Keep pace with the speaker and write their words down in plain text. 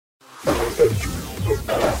You're entering the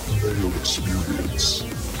Pat Mayo Experience.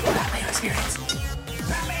 Pat Mayo Experience.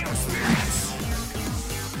 Pat Mayo Experience.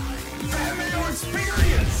 Pat Mayo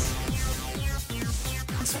Experience.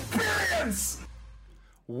 Experience.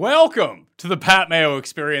 Welcome to the Pat Mayo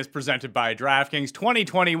Experience presented by DraftKings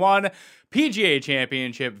 2021 PGA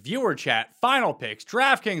Championship Viewer Chat, Final Picks,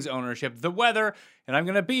 DraftKings ownership, the weather, and I'm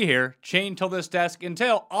going to be here chained to this desk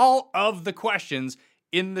until all of the questions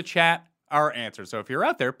in the chat are answered. So if you're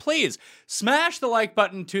out there, please smash the like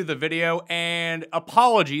button to the video, and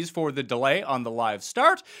apologies for the delay on the live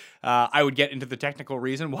start. I would get into the technical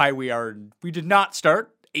reason why we did not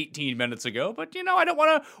start 18 minutes ago, but I don't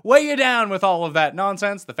want to weigh you down with all of that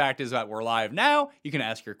nonsense. The fact is that we're live now. You can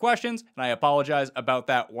ask your questions, and I apologize about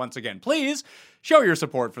that once again. Please show your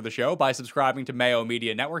support for the show by subscribing to Mayo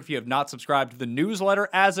Media Network. If you have not subscribed to the newsletter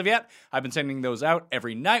as of yet, I've been sending those out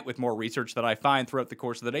every night with more research that I find throughout the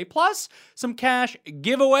course of the day, plus some cash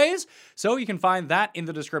giveaways. So you can find that in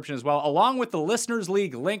the description as well. Along with the Listeners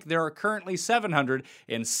League link, there are currently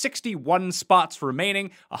 761 spots remaining,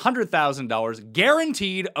 $100,000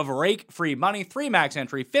 guaranteed of rake-free money, 3 max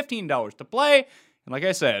entry, $15 to play. And like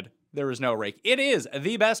I said, there is no rake. It is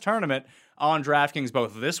the best tournament on DraftKings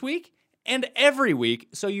both this week and every week,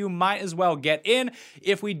 so you might as well get in.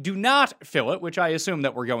 If we do not fill it, which I assume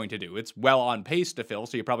that we're going to do, it's well on pace to fill,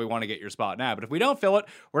 so you probably want to get your spot now. But if we don't fill it,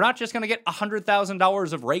 we're not just going to get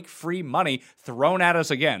 $100,000 of rake-free money thrown at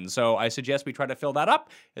us again. So I suggest we try to fill that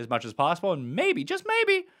up as much as possible, and maybe, just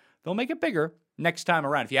maybe, they'll make it bigger next time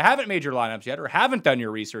around. If you haven't made your lineups yet or haven't done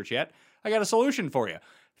your research yet, I got a solution for you.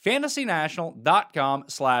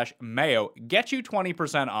 FantasyNational.com/Mayo gets you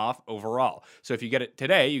 20% off overall. So if you get it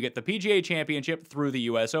today, you get the PGA Championship through the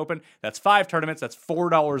US Open. That's 5 tournaments. That's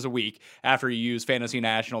 $4 a week after you use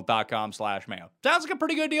FantasyNational.com/Mayo. Sounds like a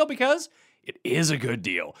pretty good deal because it is a good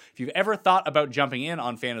deal. If you've ever thought about jumping in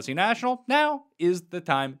on Fantasy National, now is the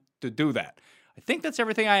time to do that. I think that's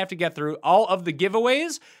everything I have to get through. All of the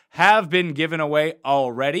giveaways have been given away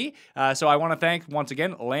already. So I want to thank, once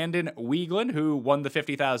again, Landon Weigland, who won the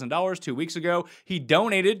 $50,000 2 weeks ago. He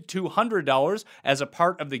donated $200 as a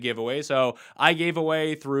part of the giveaway. So I gave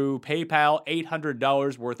away through PayPal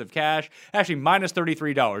 $800 worth of cash. Actually, minus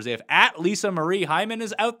 $33. If at Lisa Marie Hyman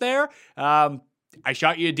is out there, I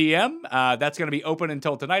shot you a DM. That's going to be open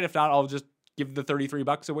until tonight. If not, I'll just give the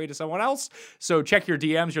 $33 away to someone else. So check your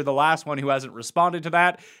DMs. You're the last one who hasn't responded to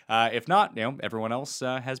that. If not, everyone else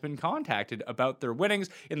has been contacted about their winnings.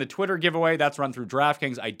 In the Twitter giveaway, that's run through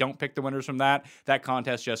DraftKings. I don't pick the winners from that. That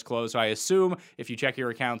contest just closed. So I assume if you check your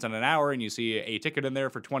accounts in an hour and you see a ticket in there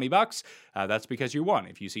for $20, that's because you won.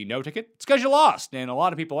 If you see no ticket, it's because you lost. And a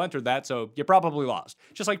lot of people entered that, so you probably lost.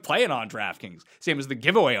 Just like playing on DraftKings. Same as the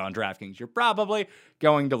giveaway on DraftKings. You're probably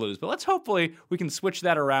going to lose. But let's hopefully we can switch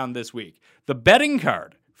that around this week. The betting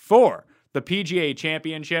card for the PGA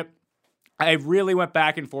Championship, I really went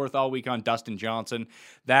back and forth all week on Dustin Johnson.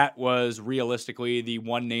 That was realistically the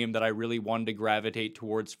one name that I really wanted to gravitate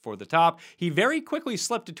towards for the top. He very quickly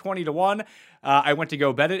slipped to 20-1. I went to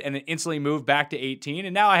go bet it, and it instantly moved back to 18.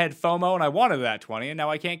 And now I had FOMO, and I wanted that 20, and now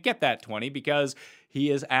I can't get that 20 because he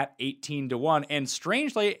is at 18-1. And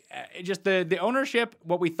strangely, just the ownership,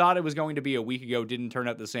 what we thought it was going to be a week ago, didn't turn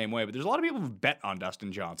out the same way. But there's a lot of people who've bet on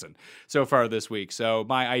Dustin Johnson so far this week. So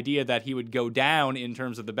my idea that he would go down in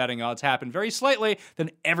terms of the betting odds happened very slightly.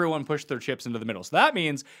 Then everyone pushed their chips into the middle. So that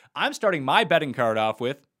means I'm starting my betting card off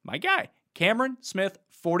with my guy, Cameron Smith,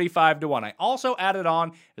 45-1. I also added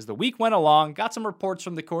on as the week went along, got some reports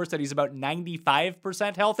from the course that he's about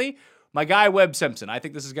 95% healthy. My guy, Webb Simpson. I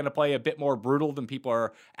think this is going to play a bit more brutal than people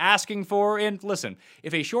are asking for. And listen,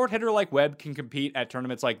 if a short hitter like Webb can compete at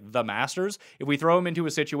tournaments like the Masters, if we throw him into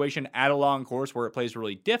a situation at a long course where it plays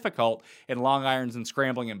really difficult and long irons and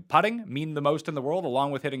scrambling and putting mean the most in the world,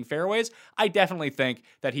 along with hitting fairways, I definitely think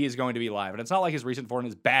that he is going to be live. And it's not like his recent form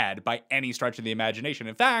is bad by any stretch of the imagination.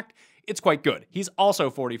 In fact, it's quite good. He's also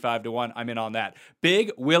 45-1. I'm in on that.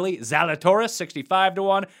 Big Willie Zalatoris,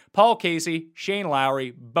 65-1. Paul Casey, Shane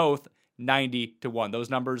Lowry, both 90-1. Those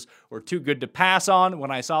numbers were too good to pass on.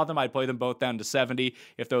 When I saw them, I'd play them both down to 70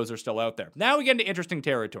 if those are still out there. Now we get into interesting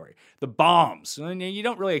territory. The bombs. And you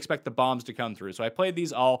don't really expect the bombs to come through. So I played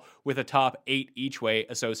these all with a top 8 each way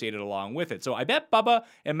associated along with it. So I bet Bubba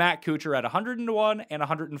and Matt Kuchar at 100-1 and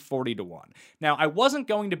 140-1. Now, I wasn't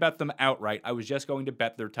going to bet them outright. I was just going to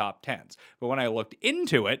bet their top 10s. But when I looked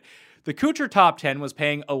into it, the Kuchar top 10 was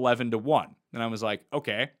paying 11-1. And I was like,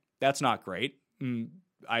 okay, that's not great.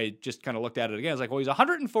 I just kind of looked at it again. I was like, well, he's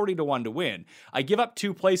 140 to 1 to win. I give up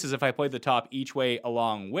 2 places if I play the top each way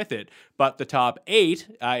along with it, but the top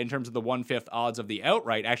 8, in terms of the 1/5 odds of the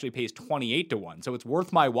outright, actually pays 28 to 1. So it's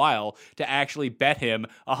worth my while to actually bet him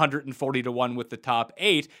 140 to 1 with the top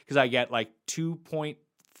 8 because I get like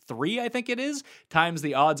 2.3, I think it is, times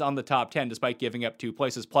the odds on the top 10 despite giving up 2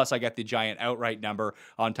 places. Plus, I get the giant outright number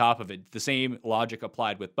on top of it. The same logic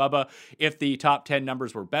applied with Bubba. If the top 10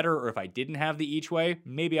 numbers were better, or if I didn't have the each way,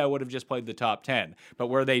 maybe I would have just played the top 10. But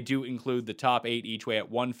where they do include the top 8 each way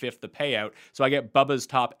at 1/5 the payout, so I get Bubba's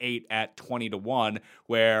top 8 at 20 to 1,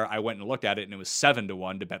 where I went and looked at it and it was 7 to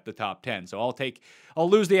 1 to bet the top 10. So I'll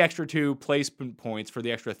lose the extra 2 placement points for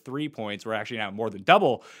the extra 3 points. We're actually now more than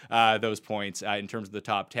double those points in terms of the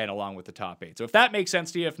top 10 along with the top 8. So if that makes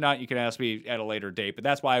sense to you, if not, you can ask me at a later date. But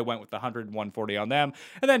that's why I went with the 100 and 140 on them.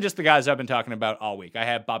 And then just the guys I've been talking about all week. I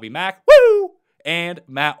have Bobby Mack, woo! And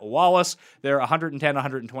Matt Wallace. They're 110,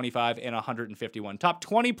 125, and 151. Top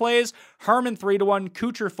 20 plays, Herman 3 to 1,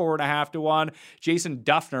 Kuchar 4.5 to 1, Jason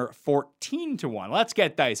Duffner 14 to 1. Let's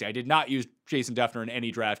get dicey. I did not use Jason Duffner in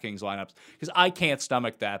any DraftKings lineups because I can't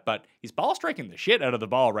stomach that, but he's ball striking the shit out of the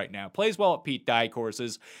ball right now. Plays well at Pete Dye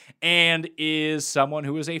courses and is someone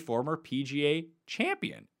who is a former PGA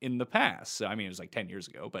champion in the past. So, I mean, it was like 10 years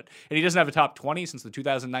ago, and he doesn't have a top 20 since the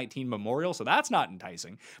 2019 Memorial, so that's not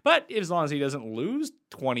enticing. But as long as he doesn't lose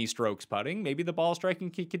 20 strokes putting, maybe the ball striking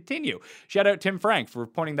can continue. Shout out Tim Frank for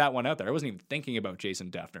pointing that one out there. I wasn't even thinking about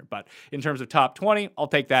Jason Duffner, but in terms of top 20, I'll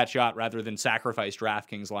take that shot rather than sacrifice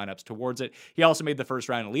DraftKings lineups towards it. He also made the first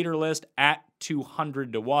round leader list at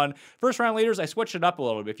 200 to 1. First round leaders, I switched it up a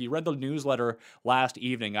little bit. If you read the newsletter last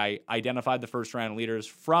evening, I identified the first round leaders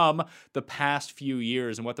from the past few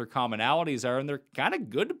years and what their commonalities are, and they're kind of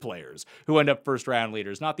good players who end up first round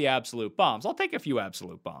leaders, not the absolute bombs. I'll take a few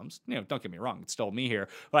absolute bombs. Don't get me wrong, it's still me here,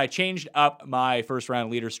 but I changed up my first round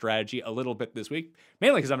leader strategy a little bit this week,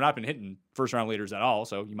 mainly because I've not been hitting first round leaders at all,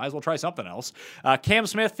 so you might as well try something else. Cam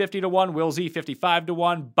Smith 50 to 1, Will Z 55 to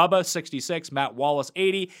 1, Bubba 66, Matt Wallace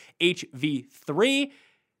 80, HV3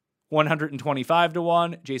 125 to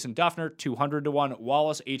 1, Jason Duffner 200 to 1,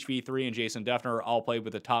 Wallace, HV3, and Jason Duffner are all played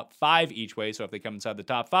with the top 5 each way. So if they come inside the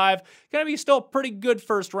top 5, gonna be still pretty good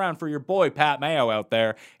first round for your boy Pat Mayo out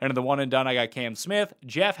there. And in the one and done, I got Cam Smith,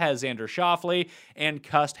 Jeff has Xander Schauffele, and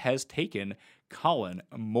Cust has taken Colin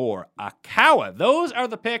Morikawa. Those are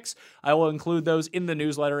the picks. I will include those in the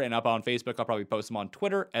newsletter and up on Facebook. I'll probably post them on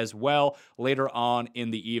Twitter as well later on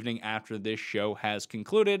in the evening after this show has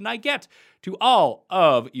concluded. And I get to all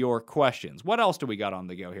of your questions. What else do we got on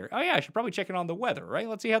the go here? Oh yeah, I should probably check in on the weather, right?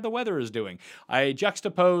 Let's see how the weather is doing. I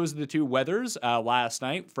juxtaposed the two weathers last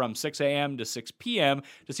night from 6 a.m. to 6 p.m.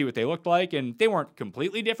 to see what they looked like, and they weren't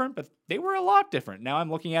completely different, but they were a lot different. Now I'm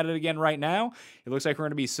looking at it again right now. It looks like we're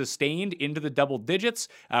going to be sustained into the double digits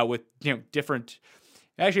with different.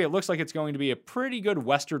 Actually, it looks like it's going to be a pretty good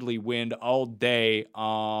westerly wind all day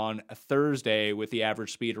on Thursday with the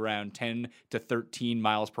average speed around 10 to 13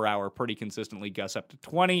 miles per hour, pretty consistently gusts up to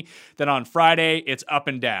 20. Then on Friday, it's up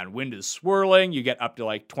and down. Wind is swirling. You get up to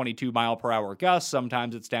like 22 mile per hour gusts.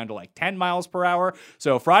 Sometimes it's down to like 10 miles per hour.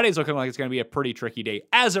 So Friday's looking like it's going to be a pretty tricky day.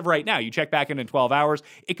 As of right now, you check back in 12 hours,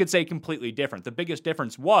 it could say completely different. The biggest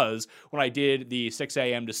difference was when I did the 6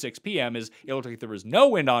 a.m. to 6 p.m. is it looked like there was no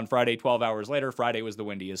wind on Friday. 12 hours later, Friday was the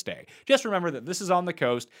windiest day. Just remember that this is on the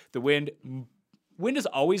coast. The wind is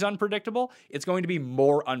always unpredictable. It's going to be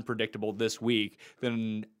more unpredictable this week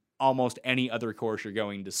than almost any other course you're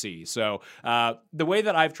going to see. So the way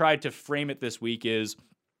that I've tried to frame it this week is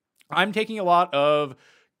I'm taking a lot of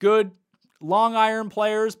good long iron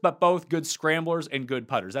players, but both good scramblers and good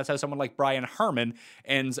putters. That's how someone like Brian Harmon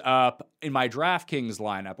ends up in my DraftKings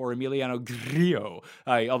lineup, or Emiliano Grillo,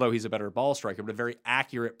 although he's a better ball striker, but a very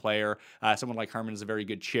accurate player. Someone like Harmon is a very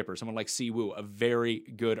good chipper. Someone like Siwoo, a very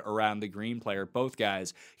good around the green player. Both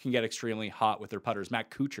guys can get extremely hot with their putters.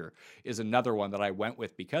 Matt Kuchar is another one that I went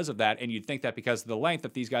with because of that, and you'd think that because of the length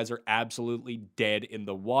that these guys are absolutely dead in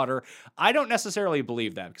the water. I don't necessarily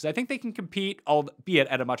believe that because I think they can compete, albeit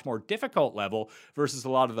at a much more difficult level versus a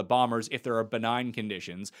lot of the bombers if there are benign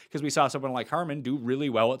conditions, because we saw someone like Harmon do really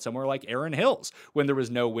well at somewhere like Erin Hills when there was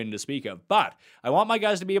no wind to speak of. But I want my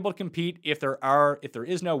guys to be able to compete if there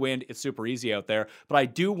is no wind. It's super easy out there, but I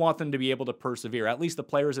do want them to be able to persevere, at least the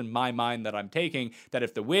players in my mind that I'm taking, that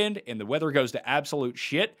if the wind and the weather goes to absolute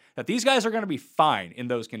shit, that these guys are going to be fine in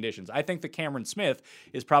those conditions. I think that Cameron Smith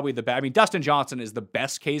is probably Dustin Johnson is the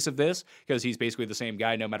best case of this because he's basically the same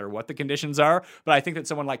guy no matter what the conditions are, but I think that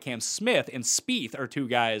someone like Cam Smith Smith and Spieth are two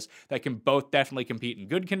guys that can both definitely compete in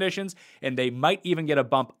good conditions, and they might even get a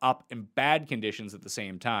bump up in bad conditions at the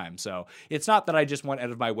same time. So it's not that I just went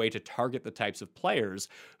out of my way to target the types of players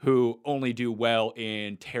who only do well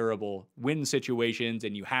in terrible wind situations,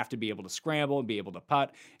 and you have to be able to scramble and be able to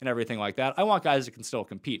putt and everything like that. I want guys that can still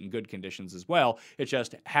compete in good conditions as well. It's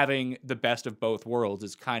just having the best of both worlds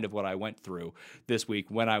is kind of what I went through this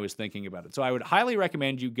week when I was thinking about it. So I would highly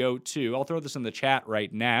recommend you go to, I'll throw this in the chat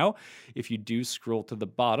right now. If you do scroll to the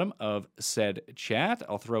bottom of said chat,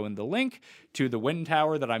 I'll throw in the link to the wind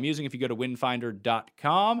tower that I'm using. If you go to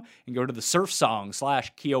windfinder.com and go to the Surf Song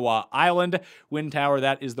 /Kiowa Island wind tower,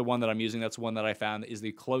 that is the one that I'm using. That's one that I found is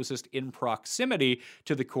the closest in proximity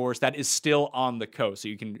to the course that is still on the coast. So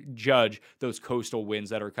you can judge those coastal winds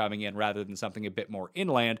that are coming in rather than something a bit more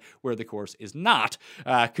inland where the course is not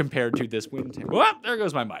compared to this wind tower. Well, there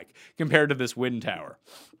goes my mic. Compared to this wind tower.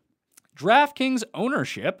 DraftKings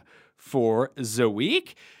ownership for the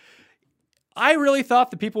week. I really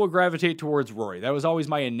thought that people would gravitate towards Rory. That was always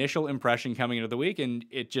my initial impression coming into the week, and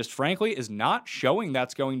it just frankly is not showing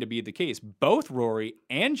that's going to be the case. Both Rory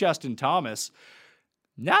and Justin Thomas,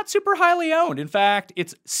 not super highly owned. In fact,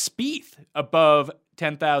 it's Spieth above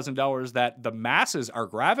 $10,000 that the masses are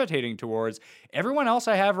gravitating towards. Everyone else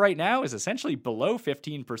I have right now is essentially below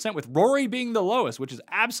 15%, with Rory being the lowest, which is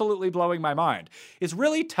absolutely blowing my mind. It's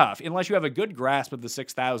really tough, unless you have a good grasp of the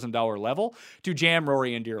 $6,000 level, to jam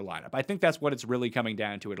Rory into your lineup. I think that's what it's really coming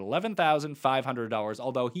down to at $11,500,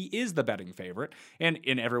 although he is the betting favorite, and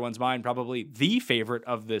in everyone's mind, probably the favorite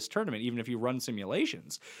of this tournament, even if you run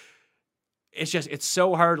simulations. It's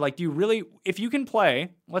so hard. Like, do you really, if you can play,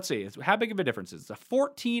 let's see, how big of a difference is it? It's a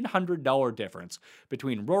 $1,400 difference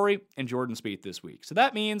between Rory and Jordan Spieth this week. So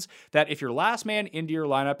that means that if your last man into your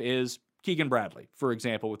lineup is Keegan Bradley, for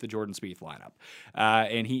example, with the Jordan Spieth lineup,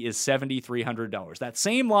 and he is $7,300. That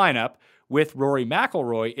same lineup with Rory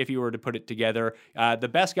McIlroy, if you were to put it together, the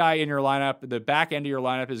best guy in your lineup, the back end of your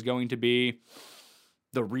lineup is going to be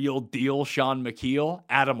the real deal Sean McKeel,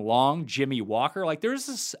 Adam Long, Jimmy Walker. Like,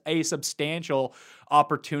 there's a substantial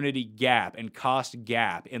opportunity gap and cost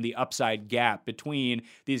gap and the upside gap between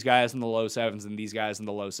these guys in the low sevens and these guys in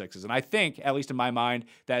the low sixes. And I think, at least in my mind,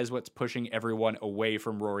 that is what's pushing everyone away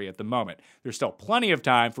from Rory at the moment. There's still plenty of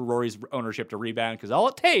time for Rory's ownership to rebound, because all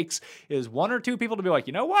it takes is one or two people to be like,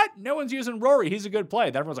 you know what? No one's using Rory. He's a good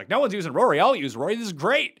play. Then everyone's like, no one's using Rory. I'll use Rory. This is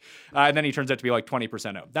great. And then he turns out to be like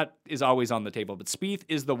 20% owned. That is always on the table. But Spieth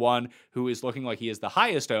is the one who is looking like he is the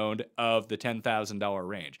highest owned of the $10,000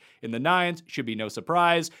 range. In the nines, should be no surprise.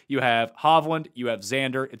 You have Hovland, you have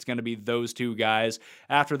Xander. It's going to be those two guys.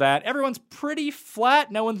 After that, everyone's pretty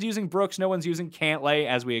flat. No one's using Brooks. No one's using Cantlay,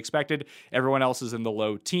 as we expected. Everyone else is in the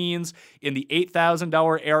low teens. In the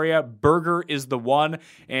 $8,000 area, Berger is the one.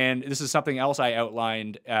 And this is something else I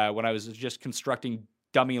outlined when I was just constructing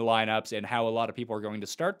dummy lineups and how a lot of people are going to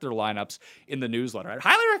start their lineups in the newsletter. I'd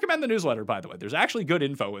highly recommend the newsletter, by the way. There's actually good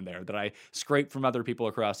info in there that I scrape from other people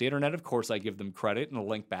across the internet. Of course, I give them credit and a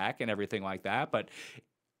link back and everything like that. But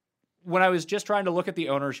when I was just trying to look at the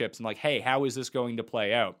ownerships and like, hey, how is this going to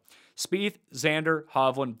play out? Spieth, Xander,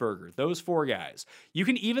 Hovland, Berger, those four guys. You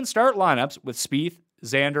can even start lineups with Spieth,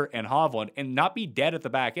 Xander, and Hovland and not be dead at the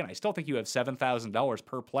back end. I still think you have $7,000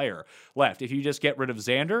 per player left. If you just get rid of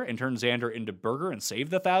Xander and turn Xander into Berger and save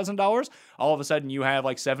the $1,000, all of a sudden you have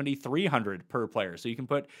like $7,300 per player. So you can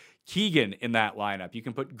put Keegan in that lineup. You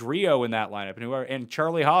can put Griot in that lineup and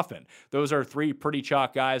Charlie Hoffman. Those are three pretty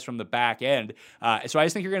chalk guys from the back end. So I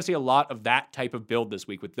just think you're going to see a lot of that type of build this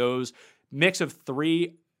week with those mix of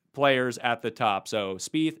three players at the top. So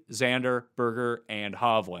Spieth, Xander, Berger, and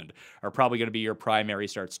Hovland are probably going to be your primary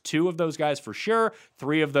starts. Two of those guys for sure.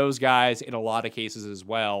 Three of those guys in a lot of cases as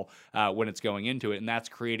well when it's going into it. And that's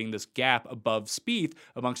creating this gap above Spieth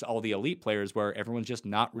amongst all the elite players where everyone's just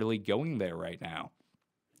not really going there right now.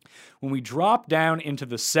 When we drop down into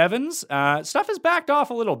the sevens, stuff has backed off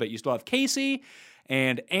a little bit. You still have Casey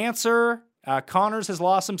and Answer. Connors has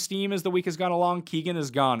lost some steam as the week has gone along. Keegan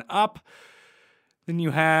has gone up. Then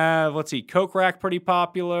you have, let's see, Kokrak pretty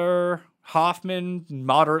popular. Hoffman,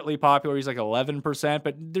 moderately popular. He's like 11%,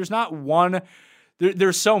 but there's not one.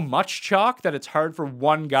 There's so much chalk that it's hard for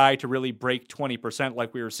one guy to really break 20%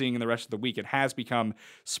 like we were seeing in the rest of the week. It has become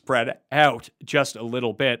spread out just a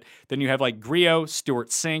little bit. Then you have like Griot,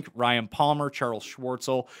 Stuart Sink, Ryan Palmer, Charles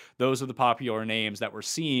Schwartzel. Those are the popular names that we're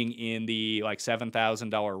seeing in the like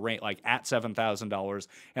 $7,000 range, like at $7,000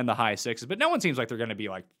 and the high sixes. But no one seems like they're going to be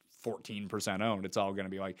like 14% owned. It's all going to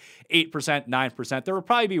be like 8%, 9%. There will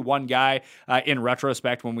probably be one guy in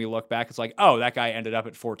retrospect when we look back. It's like, oh, that guy ended up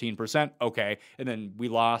at 14%. Okay. And then we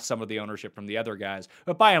lost some of the ownership from the other guys.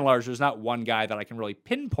 But by and large, there's not one guy that I can really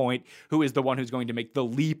pinpoint who is the one who's going to make the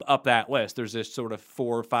leap up that list. There's this sort of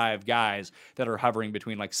 4 or 5 guys that are hovering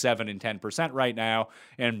between like 7 and 10% right now.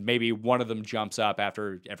 And maybe one of them jumps up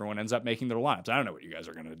after everyone ends up making their lineups. I don't know what you guys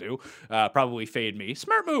are going to do. Probably fade me.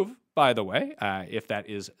 Smart move, by the way, if that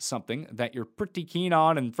is something that you're pretty keen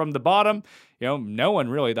on. And from the bottom, no one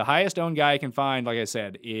really. The highest owned guy I can find, like I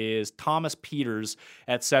said, is Thomas Peters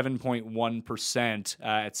at 7.1%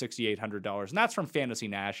 at $6,800. And that's from Fantasy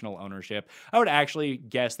National ownership. I would actually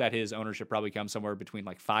guess that his ownership probably comes somewhere between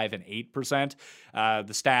like 5 and 8%.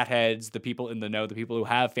 The stat heads, the people in the know, the people who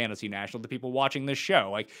have Fantasy National, the people watching this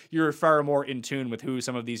show, like you're far more in tune with who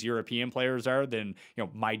some of these European players are than,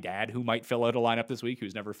 my dad who might fill out a lineup this week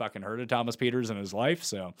who's never fucking heard of Thomas Peters in his life.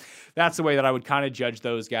 So that's the way that I would kind of judge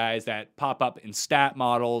those guys that pop up in stat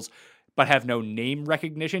models but have no name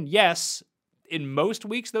recognition. Yes, in most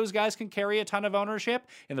weeks, those guys can carry a ton of ownership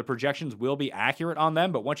and the projections will be accurate on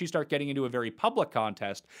them. But once you start getting into a very public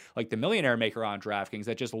contest like the Millionaire Maker on DraftKings,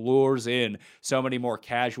 that just lures in so many more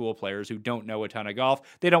casual players who don't know a ton of golf.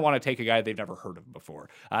 They don't want to take a guy they've never heard of before.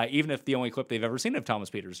 Even if the only clip they've ever seen of Thomas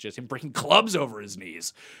Peters is just him breaking clubs over his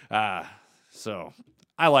knees. So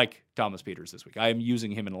I like Thomas Peters this week. I am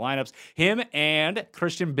using him in the lineups. Him and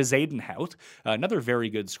Christian Bezuidenhout, another very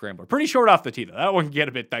good scrambler. Pretty short off the tee, though. That one can get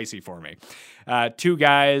a bit dicey for me. 2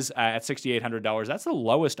 guys at $6,800. That's the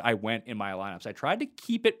lowest I went in my lineups. I tried to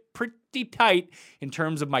keep it pretty tight in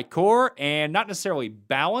terms of my core and not necessarily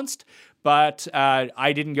balanced, but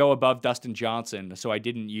I didn't go above Dustin Johnson, so I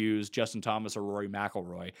didn't use Justin Thomas or Rory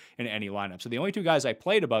McIlroy in any lineup. So the only 2 guys I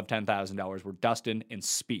played above $10,000 were Dustin and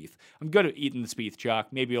Spieth. I'm good at eating the Spieth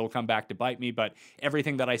chalk. Maybe it'll come back to bite me, but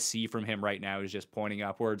everything that I see from him right now is just pointing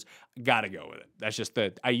upwards. Gotta go with it. That's just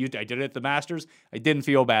I did it at the Masters. I didn't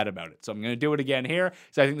feel bad about it, so I'm going to do it again here.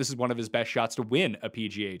 So I think this is one of his best shots to win a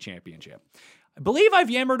PGA championship. I believe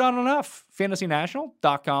I've yammered on enough.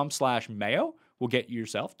 FantasyNational.com/Mayo will get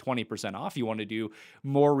yourself 20% off. You want to do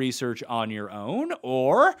more research on your own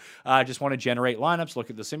or just want to generate lineups, look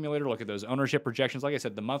at the simulator, look at those ownership projections. Like I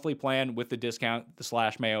said, the monthly plan with the discount, the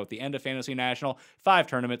 /Mayo at the end of Fantasy National, 5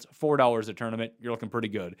 tournaments, $4 a tournament. You're looking pretty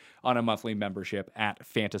good on a monthly membership at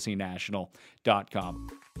FantasyNational.com.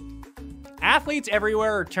 Athletes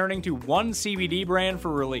everywhere are turning to one CBD brand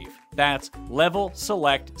for relief. That's Level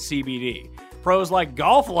Select CBD. Pros like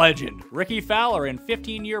golf legend Ricky Fowler and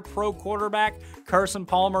 15-year pro quarterback Carson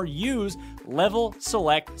Palmer use Level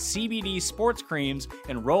Select CBD sports creams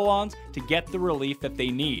and roll-ons to get the relief that they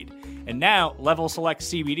need. And now, Level Select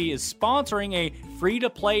CBD is sponsoring a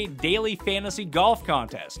free-to-play daily fantasy golf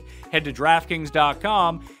contest. Head to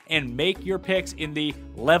DraftKings.com and make your picks in the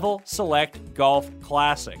Level Select Golf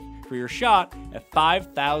Classic for your shot at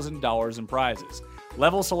 $5,000 in prizes.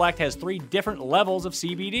 Level Select has 3 different levels of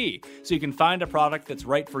CBD, so you can find a product that's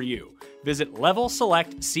right for you. Visit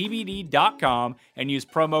LevelSelectCBD.com and use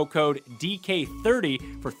promo code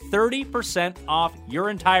DK30 for 30% off your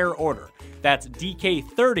entire order. That's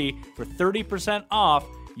DK30 for 30% off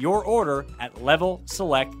your order at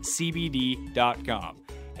LevelSelectCBD.com.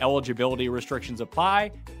 Eligibility restrictions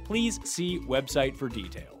apply. Please see website for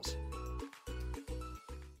details.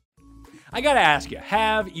 I gotta ask you,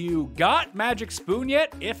 have you got Magic Spoon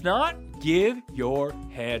yet? If not, give your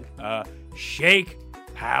head a shake,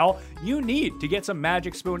 pal. You need to get some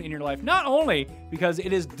Magic Spoon in your life, not only because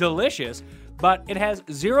it is delicious, but it has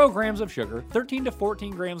 0 grams of sugar, 13 to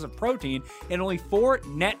 14 grams of protein, and only 4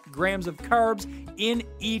 net grams of carbs in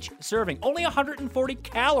each serving. Only 140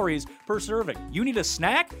 calories per serving. You need a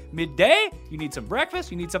snack midday, you need some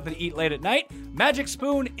breakfast, you need something to eat late at night. Magic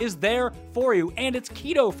Spoon is there for you, and it's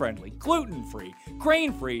keto-friendly, gluten-free,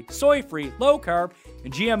 grain-free, soy-free, low-carb,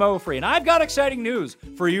 and GMO-free. And I've got exciting news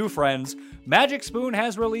for you, friends. Magic Spoon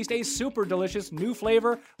has released a super delicious new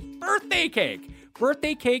flavor, birthday cake.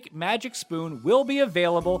 Birthday Cake Magic Spoon will be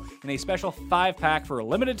available in a special 5-pack for a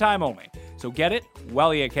limited time only. So get it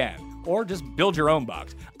while you can. Or just build your own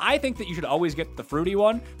box. I think that you should always get the fruity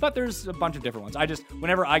one, but there's a bunch of different ones.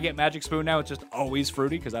 Whenever I get Magic Spoon now, it's just always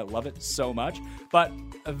fruity because I love it so much. But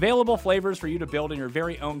available flavors for you to build in your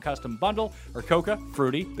very own custom bundle are Coca,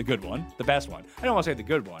 Fruity, the good one, the best one. I don't want to say the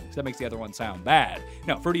good one because that makes the other one sound bad.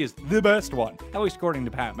 No, Fruity is the best one, at least according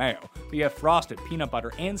to Pat Mayo. But you have Frosted, Peanut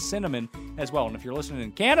Butter, and Cinnamon as well. And if you're listening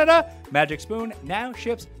in Canada, Magic Spoon now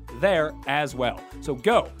ships there as well. So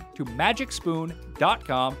go to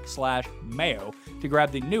magicspoon.com/mayo to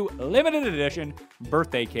grab the new limited edition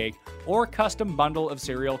birthday cake or custom bundle of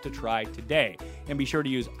cereal to try today. And be sure to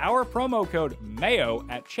use our promo code MAYO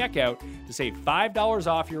at checkout to save $5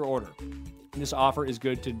 off your order. This offer is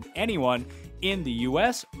good to anyone in the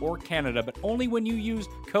US or Canada, but only when you use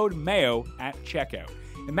code MAYO at checkout.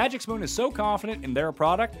 And Magic Spoon is so confident in their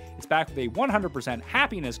product, it's backed with a 100%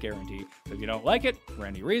 happiness guarantee. So if you don't like it for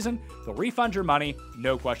any reason, they'll refund your money,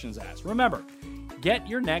 no questions asked. Remember, get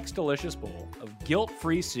your next delicious bowl of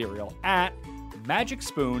guilt-free cereal at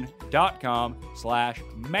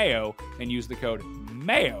magicspoon.com/mayo and use the code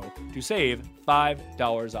MAYO to save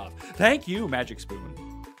 $5 off. Thank you, Magic Spoon,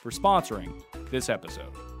 for sponsoring this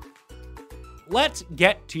episode. Let's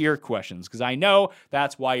get to your questions, because I know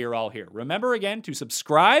that's why you're all here. Remember again to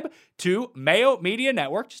subscribe to Mayo Media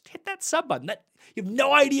Network. Just hit that sub button. You have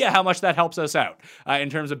no idea how much that helps us out in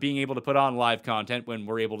terms of being able to put on live content when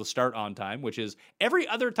we're able to start on time, which is every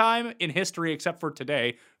other time in history except for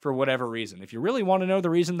today, for whatever reason. If you really want to know the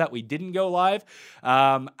reason that we didn't go live,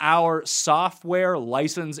 our software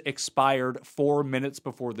license expired 4 minutes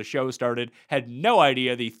before the show started. Had no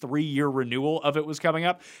idea the 3-year renewal of it was coming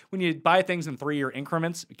up. When you buy things in 3-year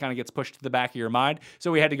increments, it kind of gets pushed to the back of your mind.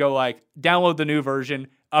 So we had to go download the new version,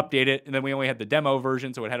 update it, and then we only had the demo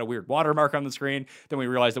version, so it had a weird watermark on the screen. Then we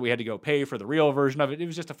realized that we had to go pay for the real version of it. It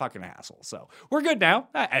was just a fucking hassle. So we're good now.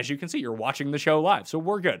 As you can see, you're watching the show live, so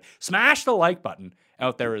we're good. Smash the like button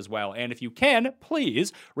out there as well. And if you can,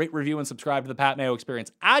 please rate, review, and subscribe to the Pat Mayo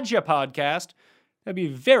Experience Adja podcast. That'd be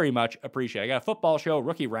very much appreciated. I got a football show,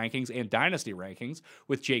 rookie rankings, and dynasty rankings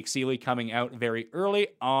with Jake Seeley coming out very early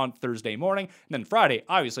on Thursday morning. And then Friday,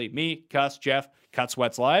 obviously, me, Cuss, Jeff, Cut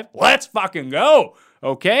Sweats Live. Let's fucking go!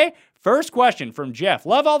 Okay? First question from Jeff.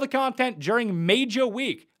 Love all the content during Major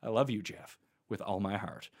Week. I love you, Jeff, with all my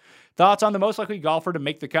heart. Thoughts on the most likely golfer to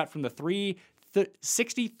make the cut from the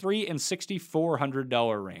 $63,000 and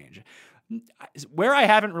 $6,400 range? Where I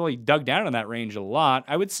haven't really dug down in that range a lot,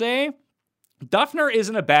 I would say Duffner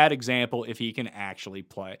isn't a bad example if he can actually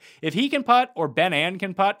play. If he can putt or Ben Ann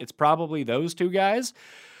can putt, it's probably those two guys.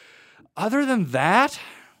 Other than that,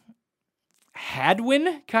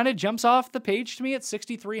 Hadwin kind of jumps off the page to me at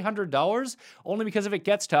 $6,300, only because if it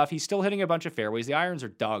gets tough, he's still hitting a bunch of fairways. The irons are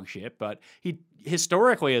dog shit, but he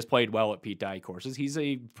historically has played well at Pete Dye courses. He's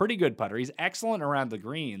a pretty good putter. He's excellent around the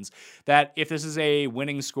greens. That if this is a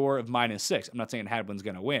winning score of -6, I'm not saying Hadwin's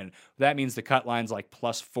going to win. That means the cut line's like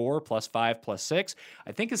 +4, +5, +6.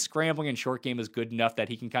 I think his scrambling and short game is good enough that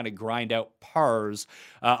he can kind of grind out pars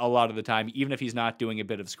a lot of the time, even if he's not doing a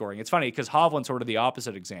bit of scoring. It's funny because Hovland's sort of the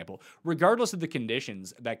opposite example. Regardless of the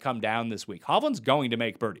conditions that come down this week, Hovland's going to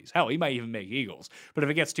make birdies. Hell, he might even make eagles. But if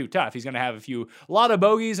it gets too tough, he's going to have a lot of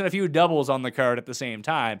bogeys and a few doubles on the card at the same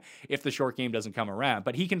time if the short game doesn't come around.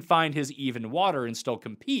 But he can find his even water and still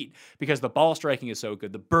compete because the ball striking is so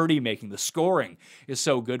good. The birdie making, the scoring is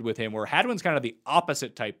so good with him, where Hadwin's kind of the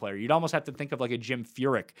opposite type player. You'd almost have to think of like a Jim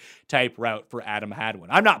Furyk type route for Adam Hadwin.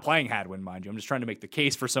 I'm not playing Hadwin, mind you. I'm just trying to make the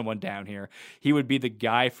case for someone down here. He would be the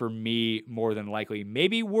guy for me more than likely.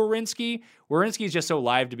 Maybe Werenski. Werenski's just so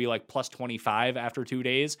live to be like +25 after 2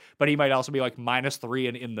 days, but he might also be like -3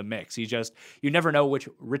 and in the mix. You never know which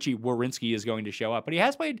Richie Werenski is going to show up, but he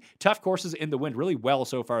has played tough courses in the wind really well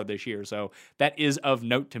so far this year, so that is of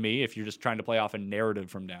note to me if you're just trying to play off a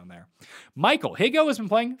narrative from down there. Michael Higo has been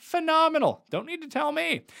playing phenomenal. Don't need to tell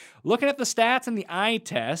me. Looking at the stats and the eye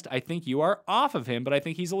test, I think you are off of him, but I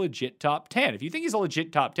think he's a legit top 10. If you think he's a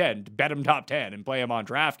legit top 10, bet him top 10 and play him on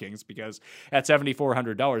DraftKings, because at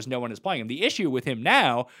 $7,400, no one is playing him. The issue with him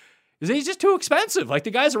now is that he's just too expensive. Like, the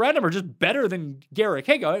guys around him are just better than Garrick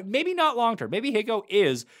Higo. Maybe not long-term. Maybe Higo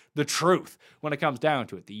is the truth when it comes down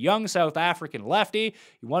to it. The young South African lefty.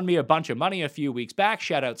 He won me a bunch of money a few weeks back.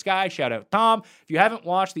 Shout out Sky. Shout out Tom. If you haven't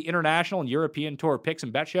watched the International and European Tour Picks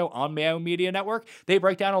and Bet Show on Mayo Media Network, they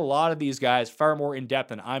break down a lot of these guys far more in-depth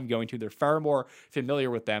than I'm going to. They're far more familiar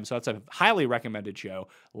with them, so that's a highly recommended show.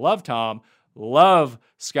 Love Tom. Love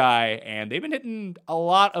Sky, and they've been hitting a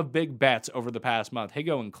lot of big bets over the past month,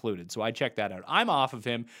 Higo included, so I checked that out. I'm off of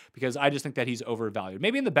him because I just think that he's overvalued.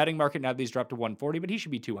 Maybe in the betting market now that he's dropped to 140, but he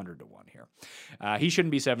should be 200 to 1 here. He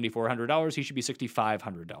shouldn't be $7,400. He should be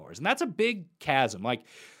 $6,500, and that's a big chasm. Like,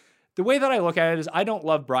 the way that I look at it is I don't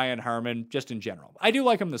love Brian Harman just in general. I do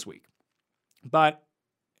like him this week, but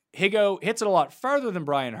Higo hits it a lot farther than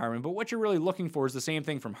Brian Harman, but what you're really looking for is the same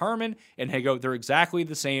thing from Harman and Higo. They're exactly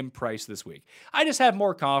the same price this week. I just have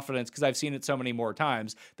more confidence because I've seen it so many more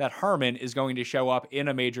times that Harman is going to show up in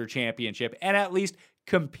a major championship and at least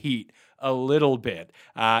compete a little bit,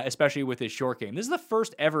 especially with his short game. This is the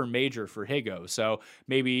first ever major for Higo, so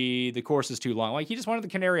maybe the course is too long. Like, he just went to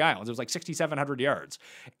the Canary Islands. It was like 6,700 yards,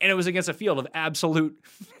 and it was against a field of absolute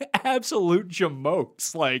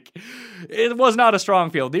jamokes. Like, it was not a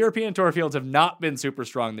strong field. The European Tour fields have not been super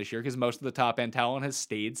strong this year because most of the top-end talent has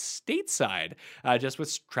stayed stateside, just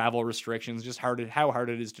with travel restrictions, just how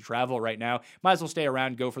hard it is to travel right now. Might as well stay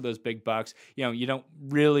around, go for those big bucks. You know, you don't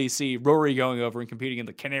really see Rory going over and competing in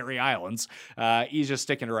the Canary Islands. He's just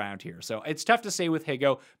sticking around here. So it's tough to say with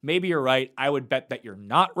Higo. Maybe you're right. I would bet that you're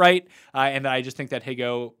not right. And that I just think that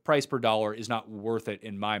Higo price per dollar is not worth it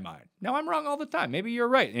in my mind. Now, I'm wrong all the time. Maybe you're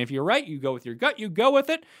right. And if you're right, you go with your gut, you go with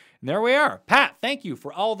it. And there we are. Pat, thank you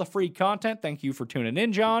for all the free content. Thank you for tuning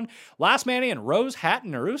in, John. Last man in, Rose,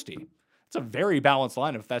 Hatton, or Usti. It's a very balanced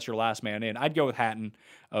lineup if that's your last man in. I'd go with Hatton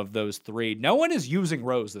of those three. No one is using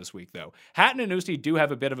Rose this week, though. Hatton and Usti do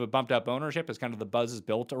have a bit of a bumped up ownership as kind of the buzz is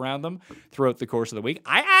built around them throughout the course of the week.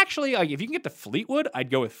 I actually, like, if you can get to Fleetwood, I'd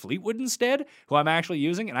go with Fleetwood instead, who I'm actually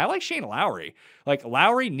using. And I like Shane Lowry. Like,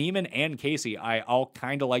 Lowry, Neiman, and Casey, I all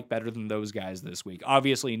kind of like better than those guys this week.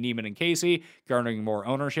 Obviously, Neiman and Casey garnering more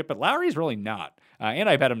ownership, but Lowry's really not. And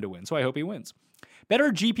I bet him to win, so I hope he wins.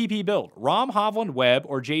 Better GPP build, Rom Hovland Webb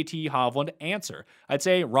or JT Hovland Answer. I'd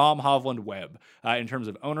say Rom Hovland Webb in terms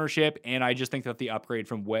of ownership, and I just think that the upgrade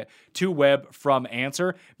from Webb from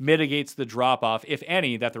Answer mitigates the drop-off, if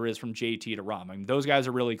any, that there is from JT to Rom. I mean, those guys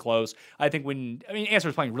are really close. I think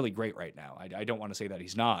Answer's playing really great right now. I don't want to say that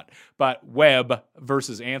he's not, but Webb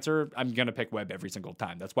versus Answer, I'm going to pick Webb every single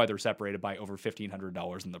time. That's why they're separated by over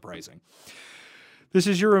 $1,500 in the pricing. This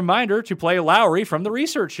is your reminder to play Lowry from the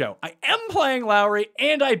research show. I am playing Lowry,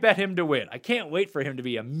 and I bet him to win. I can't wait for him to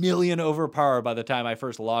be a million over par by the time I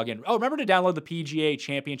first log in. Oh, remember to download the PGA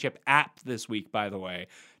Championship app this week, by the way.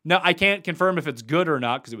 No, I can't confirm if it's good or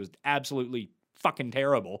not because it was absolutely fucking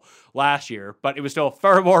terrible last year, but it was still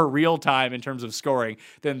far more real time in terms of scoring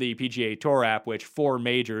than the PGA Tour app, which for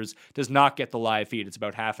majors does not get the live feed. It's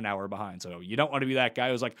about half an hour behind. So you don't want to be that guy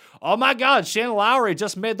who's like, oh my God, Shane Lowry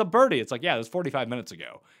just made the birdie. It's like, yeah, it was 45 minutes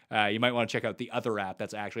ago. You might want to check out the other app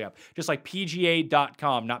that's actually up. Just like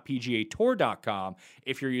PGA.com, not PGAtour.com,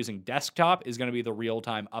 if you're using desktop, is going to be the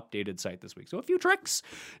real-time updated site this week. So a few tricks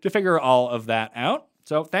to figure all of that out.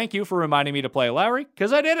 So thank you for reminding me to play Lowry,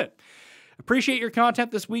 because I did it. Appreciate your content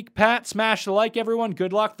this week, Pat. Smash the like, everyone.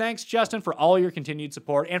 Good luck. Thanks, Justin, for all your continued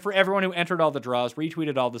support and for everyone who entered all the draws,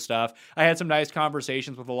 retweeted all the stuff. I had some nice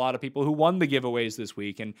conversations with a lot of people who won the giveaways this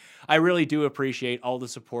week, and I really do appreciate all the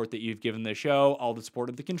support that you've given the show, all the support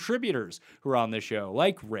of the contributors who are on the show,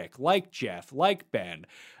 like Rick, like Jeff, like Ben,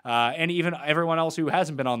 and even everyone else who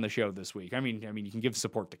hasn't been on the show this week. I mean, you can give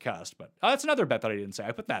support to Cust, but that's another bet that I didn't say.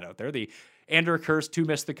 I put that out there. The Andrew Kirst to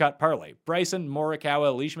miss the cut parlay. Bryson,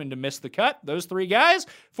 Morikawa, Leishman to miss the cut. Those three guys,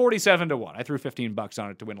 47-1. I threw $15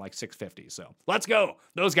 on it to win like 650. So let's go.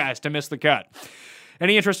 Those guys to miss the cut.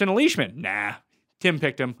 Any interest in Leishman? Nah. Tim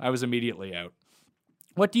picked him. I was immediately out.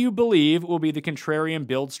 What do you believe will be the contrarian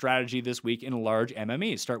build strategy this week in large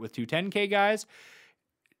MMEs? Start with two 10K guys.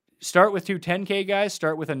 Start with two 10K guys.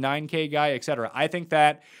 Start with a 9K guy, etc. I think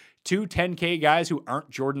that two 10K guys who aren't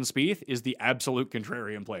Jordan Spieth is the absolute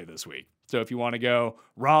contrarian play this week. So if you want to go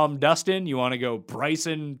Rom Dustin, you want to go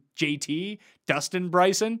Bryson JT, Dustin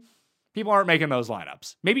Bryson, people aren't making those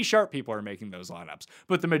lineups. Maybe sharp people are making those lineups,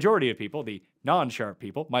 but the majority of people, the non-sharp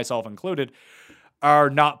people, myself included,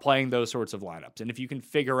 are not playing those sorts of lineups. And if you can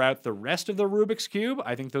figure out the rest of the Rubik's Cube,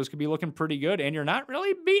 I think those could be looking pretty good, and you're not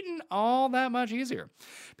really beaten all that much easier.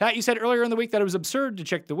 Pat, you said earlier in the week that it was absurd to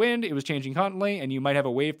check the wind. It was changing constantly, and you might have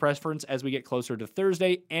a wave preference as we get closer to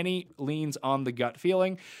Thursday. Any leans on the gut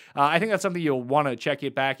feeling? I think that's something you'll want to check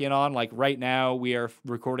it back in on. Like right now, we are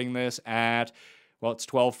recording this at... well, it's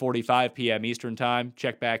 12:45 p.m. Eastern time.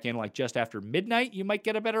 Check back in like just after midnight. You might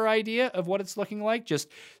get a better idea of what it's looking like. Just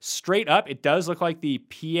straight up, it does look like the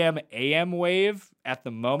PM-AM wave at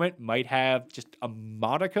the moment might have just a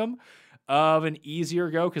modicum of an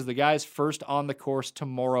easier go because the guys first on the course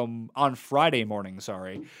tomorrow, on Friday morning,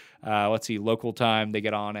 let's see, local time, they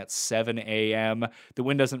get on at 7 a.m. The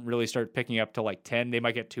wind doesn't really start picking up till like 10. They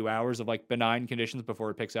might get 2 hours of like benign conditions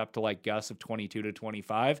before it picks up to like gusts of 22 to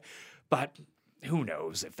 25. But who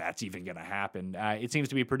knows if that's even going to happen? It seems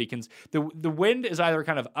to be pretty... the wind is either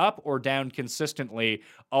kind of up or down consistently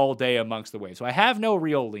all day amongst the waves. So I have no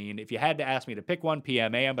real lean. If you had to ask me to pick one,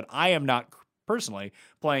 PM, AM, but I am not personally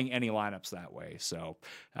playing any lineups that way. So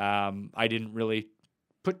I didn't really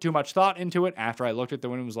put too much thought into it. After I looked at the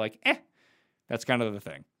wind and was like, that's kind of the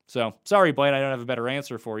thing. So sorry, Blaine, I don't have a better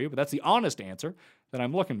answer for you, but that's the honest answer. that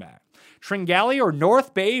I'm looking at. Tringali or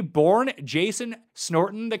North Bay born Jason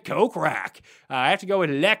Snorton the Coke Rack. I have to go with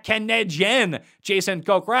Le Canadien Jason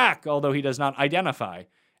Coke Rack, although he does not identify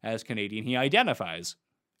as Canadian. He identifies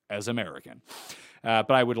as American.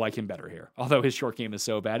 But I would like him better here, although his short game is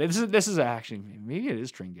so bad. This is actually, maybe it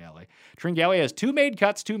is Tringali. Tringali has 2 made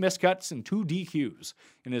cuts, 2 missed cuts, and 2 DQs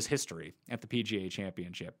in his history at the PGA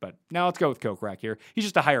Championship. But now let's go with Kokrak here. He's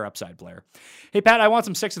just a higher upside player. Hey, Pat, I want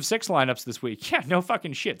some 6 of 6 lineups this week. Yeah, no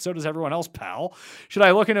fucking shit. So does everyone else, pal. Should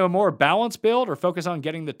I look into a more balanced build or focus on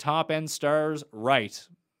getting the top-end stars right?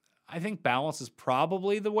 I think balance is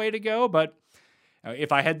probably the way to go, but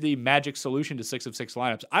if I had the magic solution to 6 of 6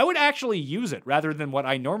 lineups, I would actually use it rather than what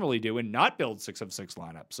I normally do and not build 6 of 6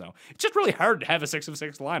 lineups. So it's just really hard to have a 6 of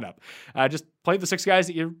 6 lineup. Just play the 6 guys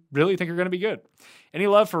that you really think are going to be good. Any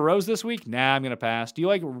love for Rose this week? Nah, I'm going to pass. Do you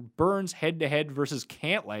like Burns head-to-head versus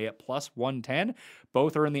Cantlay at plus 110?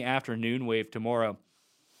 Both are in the afternoon wave tomorrow.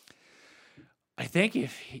 I think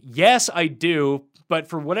yes, I do, but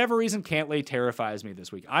for whatever reason, Cantlay terrifies me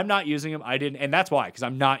this week. I'm not using him. And that's why, because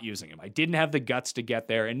I'm not using him. I didn't have the guts to get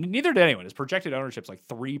there, and neither did anyone. His projected ownership's like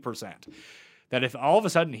 3%. That if all of a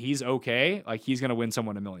sudden he's okay, like he's going to win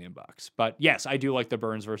someone $1 million. But yes, I do like the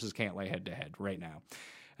Burns versus Cantlay head-to-head right now.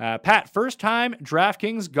 Pat, first-time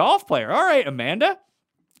DraftKings golf player. All right, Amanda.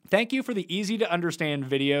 Thank you for the easy-to-understand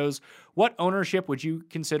videos. What ownership would you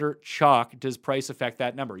consider chalk? Does price affect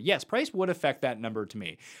that number? Yes, price would affect that number to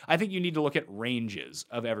me. I think you need to look at ranges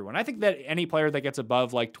of everyone. I think that any player that gets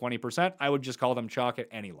above like 20%, I would just call them chalk at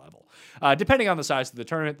any level. Depending on the size of the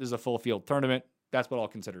tournament, this is a full-field tournament. That's what I'll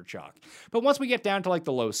consider chalk. But once we get down to like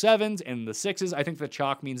the low 7s and the 6s, I think the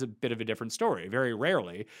chalk means a bit of a different story. Very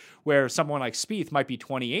rarely, where someone like Spieth might be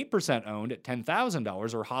 28% owned at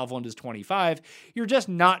 $10,000 or Hovland is 25, you're just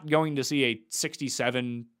not going to see a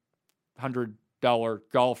 $6,700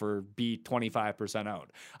 golfer be 25%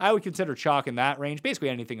 owned. I would consider chalk in that range, basically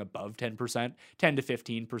anything above 10%, 10 to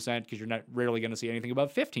 15%, because you're not rarely going to see anything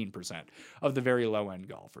above 15% of the very low-end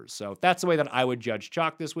golfers. So that's the way that I would judge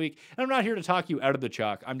chalk this week. And I'm not here to talk you out of the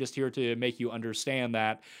chalk. I'm just here to make you understand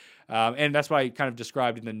that. And that's what I kind of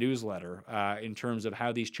described in the newsletter in terms of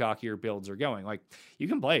how these chalkier builds are going. Like, you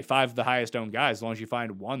can play 5 of the highest owned guys as long as you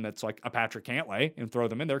find one that's like a Patrick Cantlay and throw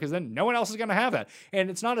them in there, because then no one else is going to have that. And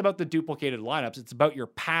it's not about the duplicated lineups. It's about your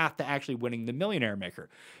path to actually winning the Millionaire Maker.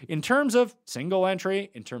 In terms of single entry,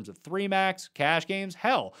 in terms of 3-max, cash games,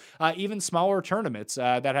 hell, even smaller tournaments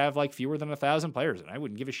that have like fewer than 1,000 players. And I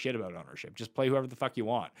wouldn't give a shit about ownership. Just play whoever the fuck you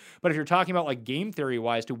want. But if you're talking about like game theory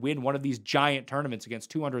wise to win one of these giant tournaments against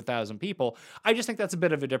 200,000 people, I just think that's a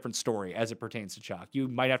bit of a different story as it pertains to chalk. You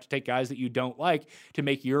might have to take guys that you don't like to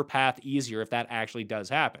make your path easier if that actually does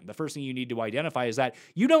happen. The first thing you need to identify is that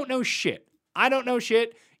you don't know shit. I don't know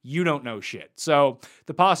shit. You don't know shit. So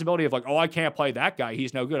the possibility of like, oh, I can't play that guy,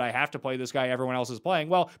 he's no good, I have to play this guy everyone else is playing.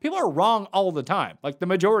 Well, people are wrong all the time, like the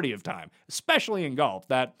majority of time, especially in golf,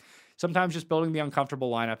 that sometimes just building the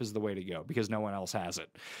uncomfortable lineup is the way to go because no one else has it.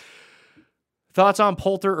 Thoughts on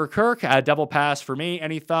Poulter or Kirk? Double pass for me.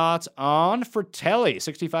 Any thoughts on Fratelli?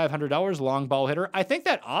 $6,500 long ball hitter. I think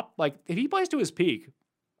that if he plays to his peak,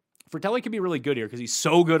 Fratelli could be really good here because he's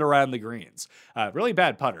so good around the greens. Really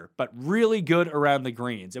bad putter, but really good around the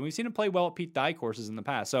greens. And we've seen him play well at Pete Dye courses in the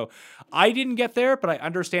past. So I didn't get there, but I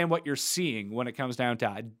understand what you're seeing when it comes down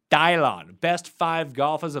to Dylon. Best 5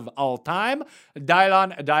 golfers of all time.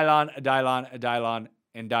 Dylon, and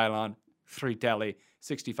Dylon. Fratelli.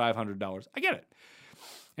 $6,500. I get it.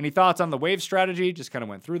 Any thoughts on the wave strategy? Just kind of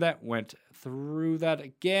went through that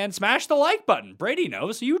again. Smash the like button. Brady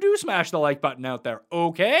knows. You do smash the like button out there.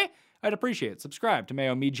 Okay? I'd appreciate it. Subscribe to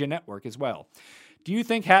Mayo Media Network as well. Do you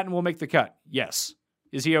think Hatton will make the cut? Yes.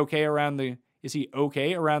 Is he okay around the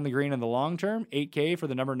green in the long term? $8K for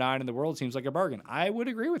the number 9 in the world seems like a bargain. I would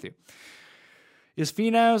agree with you. Is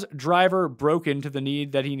Finau's driver broken to the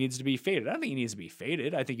need that he needs to be faded? I don't think he needs to be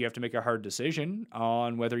faded. I think you have to make a hard decision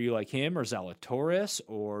on whether you like him or Zalatoris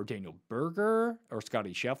or Daniel Berger or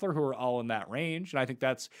Scotty Scheffler, who are all in that range. And I think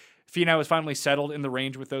Finau is finally settled in the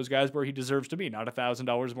range with those guys where he deserves to be, not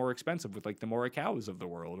 $1,000 more expensive with like the Morikawas of the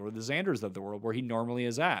world or the Xanders of the world where he normally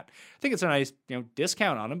is at. I think it's a nice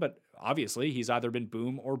discount on him, but obviously he's either been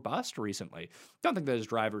boom or bust recently. Don't think that his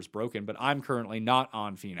driver's broken, but I'm currently not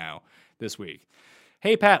on Finau this week.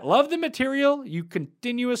 Hey, Pat, love the material you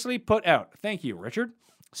continuously put out. Thank you, Richard.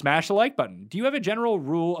 Smash the like button. Do you have a general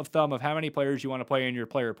rule of thumb of how many players you want to play in your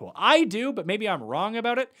player pool? I do, but maybe I'm wrong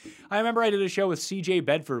about it. I remember I did a show with CJ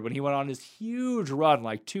Bedford when he went on his huge run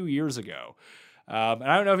like 2 years ago. And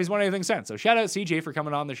I don't know if he's won anything since. So shout out CJ for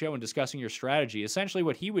coming on the show and discussing your strategy. Essentially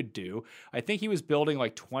what he would do, I think he was building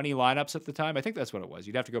like 20 lineups at the time. I think that's what it was.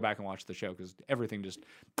 You'd have to go back and watch the show because everything just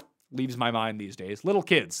leaves my mind these days. Little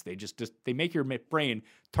kids, they make your brain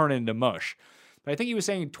turn into mush. But I think he was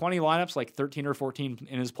saying 20 lineups, like 13 or 14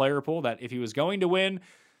 in his player pool, that if he was going to win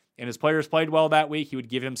and his players played well that week, he would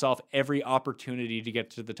give himself every opportunity to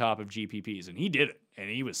get to the top of GPPs. And he did it. And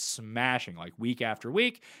he was smashing like week after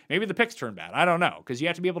week. Maybe the picks turned bad. I don't know. Because you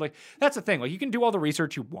have to be able to, that's the thing. Like you can do all the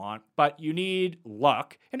research you want, but you need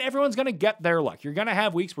luck. And everyone's going to get their luck. You're going to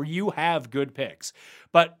have weeks where you have good picks.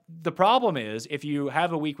 But the problem is if you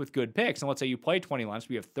have a week with good picks, and let's say you play 20 lineups,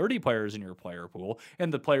 but you have 30 players in your player pool,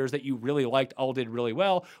 and the players that you really liked all did really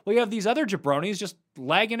well, you have these other jabronis just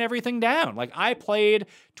lagging everything down. Like I played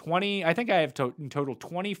 20, I think I have in total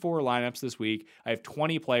 24 lineups this week. I have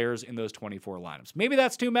 20 players in those 24 lineups. Maybe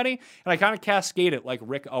that's too many, and I kind of cascade it like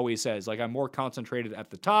Rick always says. Like I'm more concentrated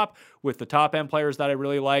at the top with the top end players that I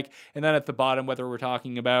really like, and then at the bottom, whether we're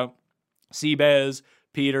talking about Seabez,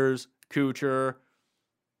 Peters, Kuchar,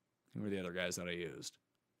 who were the other guys that I used?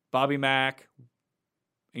 Bobby Mack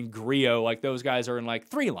and Griot, like those guys are in like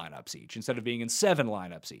 3 lineups each instead of being in 7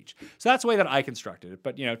 lineups each. So that's the way that I constructed it.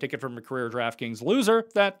 But, take it from a career DraftKings loser,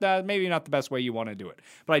 that maybe not the best way you want to do it.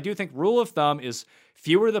 But I do think rule of thumb is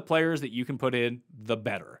fewer the players that you can put in, the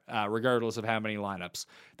better, regardless of how many lineups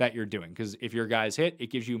that you're doing. Because if your guys hit, it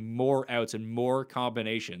gives you more outs and more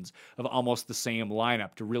combinations of almost the same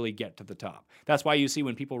lineup to really get to the top. That's why you see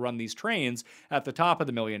when people run these trains at the top of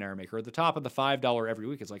the Millionaire Maker, at the top of the $5 every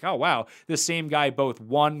week, it's like, oh, wow, this same guy both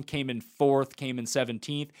won, came in 4th, came in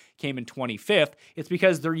 17th, came in 25th. It's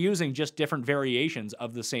because they're using just different variations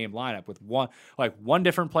of the same lineup with one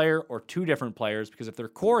different player or 2 different players, because if their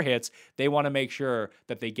core hits, they want to make sure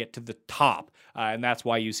that they get to the top. And that's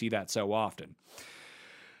why you see that so often.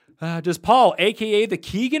 Does Paul, a.k.a. the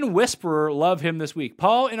Keegan Whisperer, love him this week?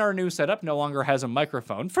 Paul, in our new setup, no longer has a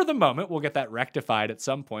microphone. For the moment, we'll get that rectified at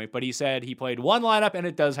some point. But he said he played one lineup, and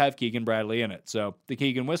it does have Keegan Bradley in it. So the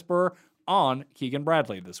Keegan Whisperer on Keegan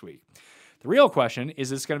Bradley this week. The real question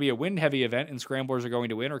is this going to be a wind-heavy event and scramblers are going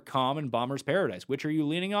to win, or calm and Bombers Paradise? Which are you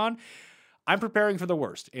leaning on? I'm preparing for the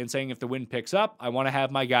worst and saying if the wind picks up, I want to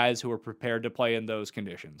have my guys who are prepared to play in those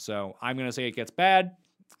conditions. So I'm going to say it gets bad.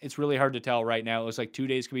 It's really hard to tell right now. It looks like 2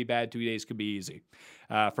 days could be bad, 2 days could be easy.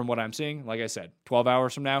 From what I'm seeing, like I said, 12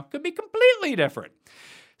 hours from now could be completely different.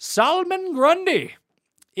 Solomon Grundy.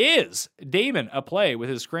 Is Damon a play with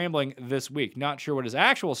his scrambling this week? Not sure what his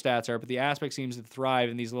actual stats are, but the aspect seems to thrive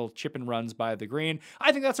in these little chip and runs by the green.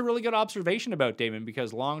 I think that's a really good observation about Damon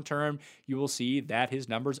because long-term, you will see that his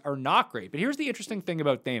numbers are not great. But here's the interesting thing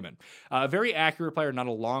about Damon. A very accurate player, not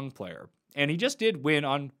a long player. And he just did win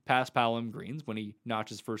on Paspalum greens when he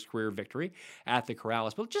notched his first career victory at the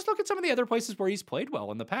Corrales. But just look at some of the other places where he's played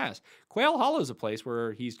well in the past. Quail Hollow is a place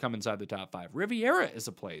where he's come inside the top 5. Riviera is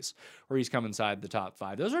a place where he's come inside the top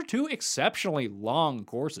 5. Those are 2 exceptionally long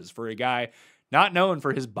courses for a guy not known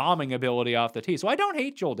for his bombing ability off the tee. So I don't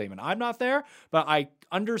hate Joel Damon. I'm not there, but I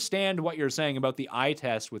understand what you're saying about the eye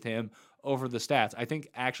test with him over the stats. I think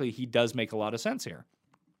actually he does make a lot of sense here.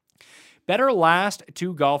 Better last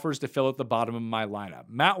 2 golfers to fill at the bottom of my lineup.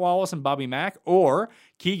 Matt Wallace and Bobby Mack, or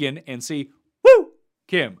Keegan and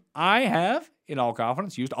Kim. I have, in all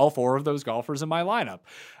confidence, used all 4 of those golfers in my lineup.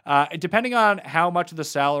 Depending on how much of the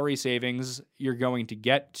salary savings you're going to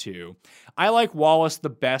get to, I like Wallace the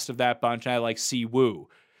best of that bunch, and I like Siwoo.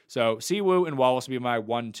 So Siwoo and Wallace will be my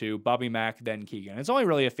 1-2, Bobby Mack, then Keegan. It's only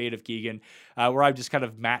really a fade of Keegan, where I've just kind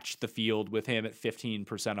of matched the field with him at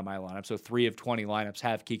 15% of my lineup. So 3 of 20 lineups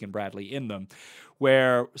have Keegan Bradley in them.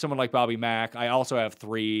 Where someone like Bobby Mack, I also have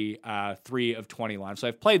 3 of 20 lineups. So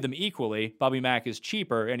I've played them equally. Bobby Mack is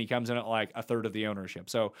cheaper, and he comes in at like a third of the ownership.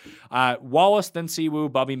 So Wallace, then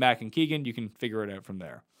Siwoo, Bobby Mack, and Keegan. You can figure it out from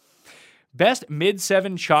there. Best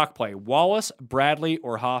mid-7 chalk play, Wallace, Bradley,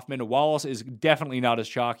 or Hoffman. Wallace is definitely not as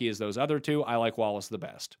chalky as those other 2. I like Wallace the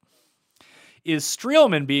best. Is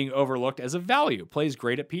Streelman being overlooked as a value? Plays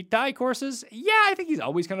great at Pete Dye courses? Yeah, I think he's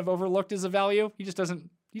always kind of overlooked as a value. He just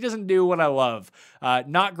doesn't do what I love.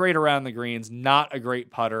 Not great around the greens, not a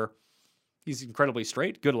great putter. He's incredibly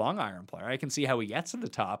straight, good long iron player. I can see how he gets to the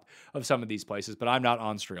top of some of these places, but I'm not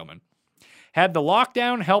on Streelman. Had the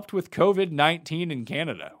lockdown helped with COVID-19 in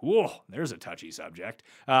Canada? Whoa, there's a touchy subject.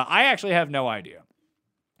 I actually have no idea.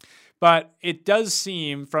 But it does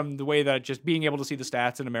seem from the way that just being able to see the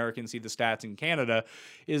stats in America and see the stats in Canada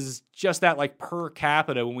is just that like per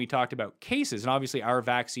capita when we talked about cases. And obviously our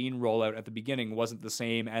vaccine rollout at the beginning wasn't the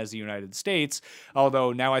same as the United States,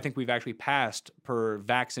 although now I think we've actually passed per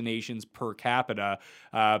vaccinations per capita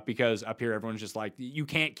because up here everyone's just like, you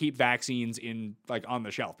can't keep vaccines in like on the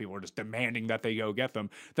shelf. People are just demanding that they go get them.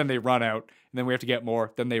 Then they run out, and then we have to get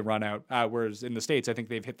more. Then they run out. Whereas in the States, I think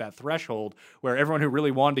they've hit that threshold where everyone who really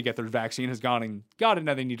wanted to get their vaccine has gone and got it.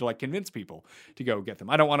 Now they need to like convince people to go get them.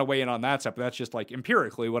 I don't want to weigh in on that stuff, but that's just like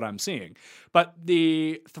empirically what I'm seeing. But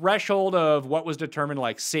the threshold of what was determined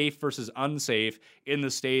like safe versus unsafe in the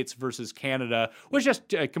States versus Canada was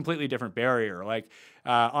just a completely different barrier. Like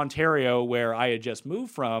Ontario, where I had just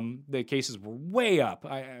moved from, the cases were way up.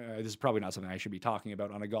 This is probably not something I should be talking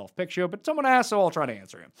about on a golf pick show, but someone asked, so I'll try to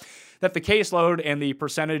answer him. That the caseload and the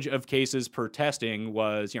percentage of cases per testing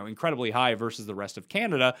was, incredibly high versus the rest of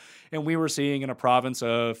Canada. And we were seeing in a province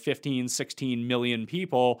of 15, 16 million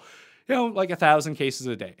people, like 1,000 cases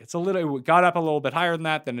a day. It got up a little bit higher than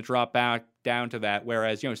that, then it dropped back down to that.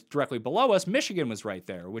 Whereas, directly below us, Michigan was right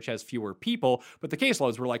there, which has fewer people, but the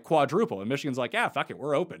caseloads were like quadruple. And Michigan's like, yeah, fuck it,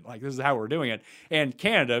 we're open. Like, this is how we're doing it. And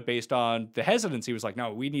Canada, based on the hesitancy, was like,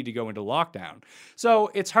 no, we need to go into lockdown.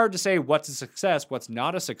 So it's hard to say what's a success, what's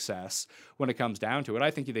not a success when it comes down to it.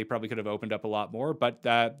 I think they probably could have opened up a lot more, but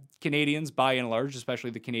Canadians, by and large, especially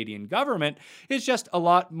the Canadian government, is just a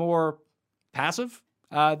lot more passive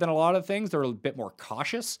than a lot of things. They're a bit more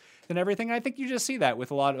cautious than everything. I think you just see that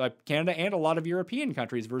with a lot of Canada and a lot of European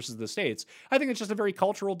countries versus the States. I think it's just a very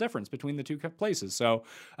cultural difference between the two places. So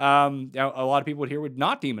a lot of people here would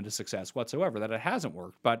not deem it a success whatsoever, that it hasn't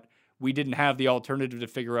worked. But we didn't have the alternative to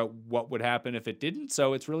figure out what would happen if it didn't.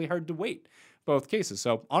 So it's really hard to weight both cases.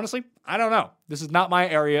 So honestly, I don't know. This is not my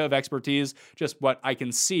area of expertise, just what I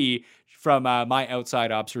can see from my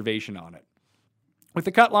outside observation on it. With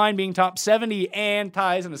the cut line being top 70 and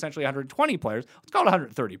ties and essentially 120 players, let's call it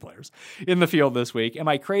 130 players in the field this week. Am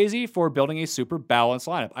I crazy for building a super balanced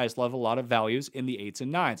lineup? I just love a lot of values in the 8s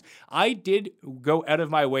and 9s. I did go out of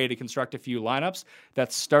my way to construct a few lineups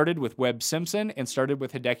that started with Webb Simpson and started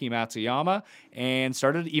with Hideki Matsuyama and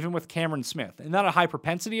started even with Cameron Smith. And not a high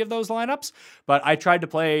propensity of those lineups, but I tried to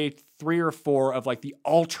play 3 or 4 of like the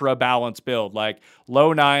ultra balanced build, like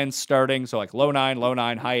low 9s starting. So like low 9,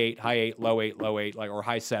 high 8, low 8, like, or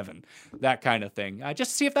high 7, that kind of thing.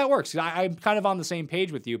 Just to see if that works. I'm kind of on the same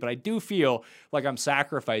page with you, but I do feel like I'm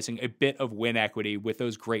sacrificing a bit of win equity with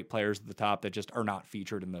those great players at the top that just are not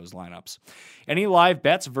featured in those lineups. Any live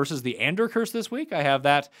bets versus the Anderkirch this week? I have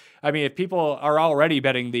that. I mean, if people are already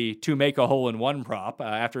betting the to make a hole in one prop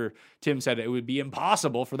after Tim said it would be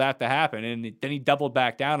impossible for that to happen, and then he doubled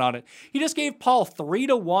back down on it. He just gave Paul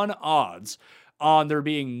 3-1 odds on there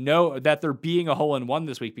being a hole in one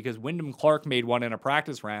this week because Wyndham Clark made one in a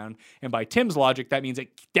practice round. And by Tim's logic, that means it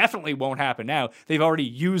definitely won't happen now. They've already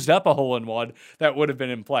used up a hole in one that would have been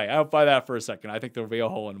in play. I don't buy that for a second. I think there'll be a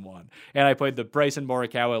hole in one. And I played the Bryson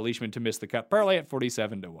Morikawa Leishman to miss the cut parlay at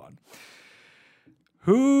 47-1.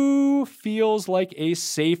 Who feels like a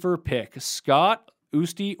safer pick? Scott,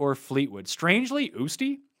 Usti, or Fleetwood? Strangely,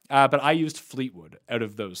 Usti. But I used Fleetwood out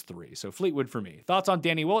of those 3. So Fleetwood for me. Thoughts on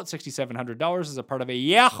Danny Willett, $6,700 as a part of a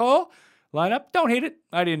Yahoo lineup. Don't hate it.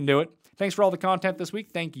 I didn't do it. Thanks for all the content this week.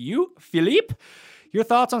 Thank you, Philippe. Your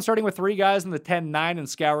thoughts on starting with 3 guys in the 10-9 and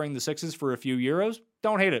scouring the 6s for a few euros?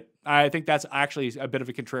 Don't hate it. I think that's actually a bit of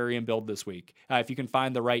a contrarian build this week. If you can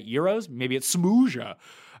find the right euros, maybe it's Smooja.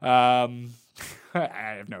 I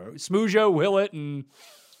have no Smooja, Willett, and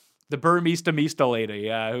the Burmese Mista lady,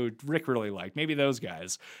 who Rick really liked. Maybe those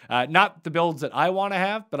guys. Not the builds that I want to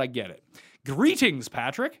have, but I get it. Greetings,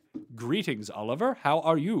 Patrick. Greetings, Oliver. How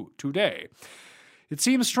are you today? It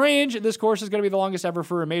seems strange. This course is going to be the longest ever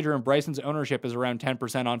for a major, and Bryson's ownership is around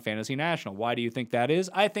 10% on Fantasy National. Why do you think that is?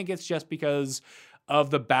 I think it's just because of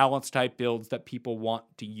the balance type builds that people want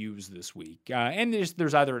to use this week. And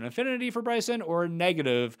there's either an affinity for Bryson or a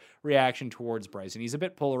negative reaction towards Bryson. He's a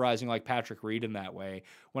bit polarizing like Patrick Reed in that way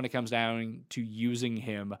when it comes down to using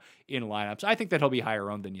him in lineups. I think that he'll be higher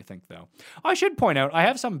owned than you think, though. I should point out, I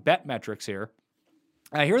have some bet metrics here.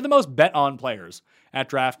 Here are the most bet on players at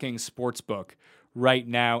DraftKings Sportsbook right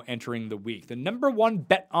now entering the week. The number 1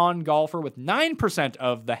 bet on golfer with 9%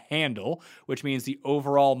 of the handle, which means the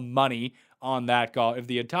overall money on that golf.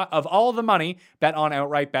 Of all the money bet on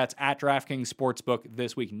outright bets at DraftKings Sportsbook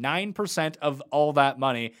this week, 9% of all that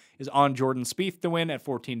money is on Jordan Spieth to win at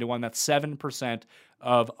 14-1. That's 7%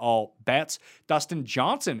 of all bets. Dustin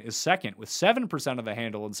Johnson is second with 7% of the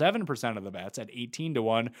handle and 7% of the bets at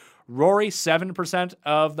 18-1. Rory, 7%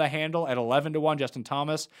 of the handle at 11-1. Justin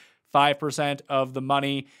Thomas, 5% of the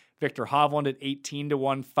money. Victor Hovland at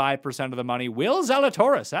 18-1, 5% of the money. Will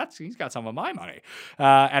Zalatoris, he's got some of my money,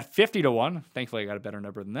 at 50-1. Thankfully, I got a better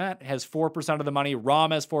number than that. Has 4% of the money.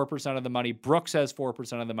 Rahm has 4% of the money. Brooks has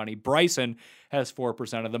 4% of the money. Bryson has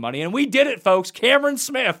 4% of the money. And we did it, folks. Cameron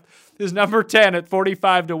Smith is number 10 at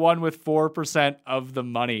 45-1 with 4% of the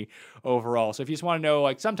money overall. So if you just want to know,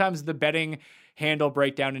 like, sometimes the betting handle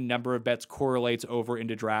breakdown and number of bets correlates over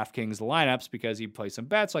into DraftKings lineups because he plays some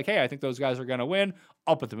bets like, hey, I think those guys are going to win.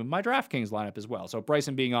 I'll put them in my DraftKings lineup as well. So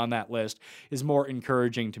Bryson being on that list is more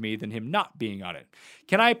encouraging to me than him not being on it.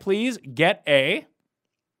 Can I please get a...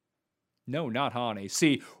 No, not Han, a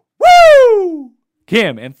C. Woo!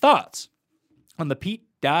 Kim, and thoughts on the Pete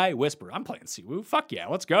Dye Whisper. I'm playing Siwoo. Fuck yeah,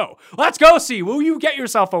 let's go. Let's go, Siwoo. You get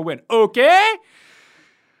yourself a win. Okay?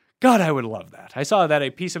 God, I would love that. I saw that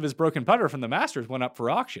a piece of his broken putter from the Masters went up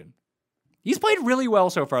for auction. He's played really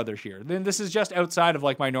well so far this year. Then this is just outside of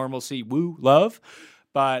like my normal Siwoo love,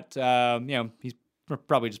 but he's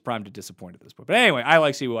probably just primed to disappoint at this point. But anyway, I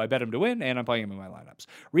like Siwoo. I bet him to win, and I'm playing him in my lineups.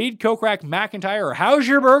 Reed, Kokrak, McIntyre, or how's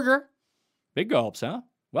your burger? Big gulps, huh?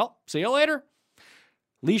 Well, see you later.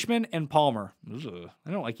 Leishman and Palmer. Ugh,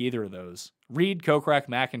 I don't like either of those. Reed, Kokrak,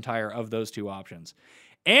 McIntyre of those two options.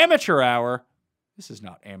 Amateur hour. This is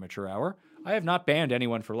not amateur hour. I have not banned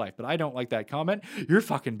anyone for life, but I don't like that comment. You're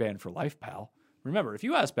fucking banned for life, pal. Remember, if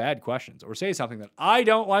you ask bad questions or say something that I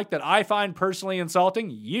don't like that I find personally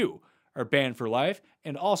insulting, you are banned for life.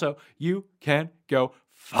 And also, you can go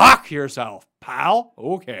fuck yourself, pal.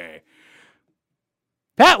 Okay.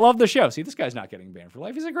 Pat, love the show. See, this guy's not getting banned for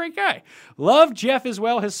life. He's a great guy. Love Jeff as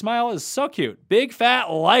well. His smile is so cute. Big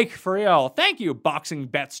fat like for y'all. Thank you, Boxing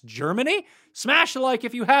Bets Germany. Smash the like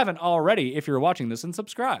if you haven't already, if you're watching this, and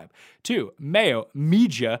subscribe to Mayo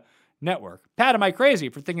Media Network. Pat, am I crazy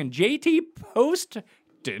for thinking JT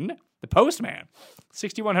Poston, the Postman?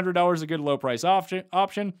 $6,100 a good low price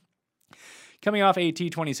option. Coming off a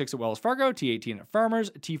T26 at Wells Fargo, T18 at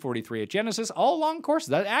Farmers, T43 at Genesis, all long courses.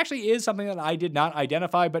 That actually is something that I did not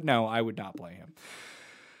identify, but no, I would not play him.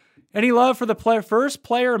 Any love for the first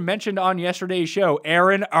player mentioned on yesterday's show,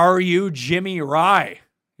 Aaron R.U. Jimmy Rye?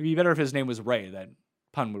 It'd be better if his name was Ray. That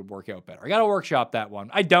pun would work out better. I got to workshop that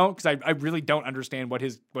one. I don't, because I really don't understand what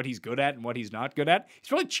he's good at and what he's not good at.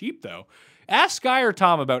 He's really cheap, though. Ask Sky or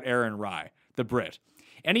Tom about Aaron Rye, the Brit.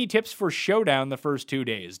 Any tips for Showdown the first 2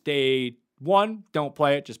 days? Day 1, don't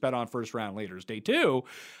play it. Just bet on first round leaders. Day 2,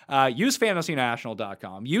 use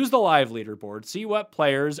fantasynational.com. Use the live leaderboard. See what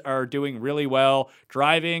players are doing really well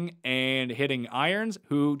driving and hitting irons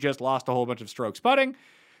who just lost a whole bunch of strokes putting.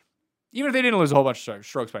 Even if they didn't lose a whole bunch of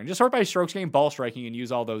strokes putting, just sort by strokes gained, ball striking, and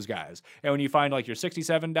use all those guys. And when you find like your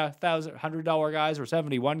 $67,100 guys or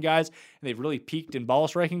 71 guys, and they've really peaked in ball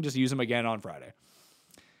striking, just use them again on Friday.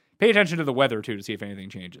 Pay attention to the weather, too, to see if anything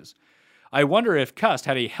changes. I wonder if Cust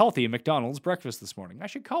had a healthy McDonald's breakfast this morning. I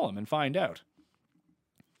should call him and find out.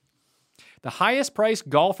 The highest priced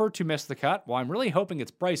golfer to miss the cut? Well, I'm really hoping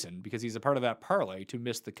it's Bryson because he's a part of that parlay to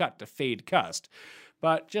miss the cut, to fade Cust.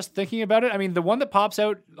 But just thinking about it, I mean, the one that pops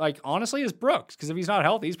out, like, honestly, is Brooks. Because if he's not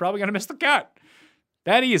healthy, he's probably going to miss the cut.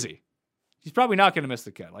 That easy. He's probably not going to miss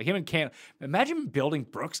the cut. Like him and Cantlay. Imagine building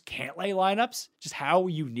Brooks Cantlay lineups. Just how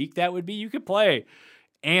unique that would be. You could play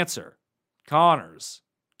Answer, Connors,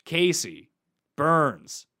 Casey,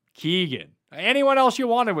 Burns, Keegan, anyone else you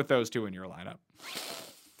wanted with those two in your lineup.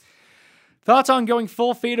 Thoughts on going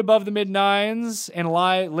full fade above the mid-9s and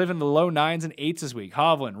live in the low 9s and 8s this week?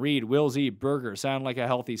 Hovland, Reed, Will Z, Berger sound like a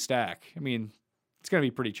healthy stack. I mean, it's going to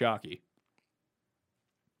be pretty chalky.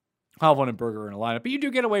 Hovland and Berger in a lineup, but you do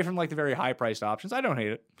get away from like the very high-priced options. I don't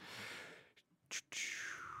hate it.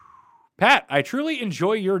 Pat, I truly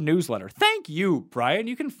enjoy your newsletter. Thank you, Brian.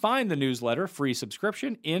 You can find the newsletter free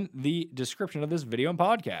subscription in the description of this video and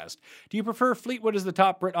podcast. Do you prefer Fleetwood as the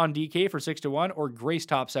top Brit on DK for 6-1 or Grace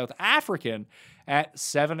top South African at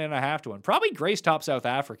 7.5-1? Probably Grace top South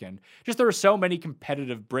African. Just there are so many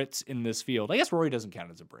competitive Brits in this field. I guess Rory doesn't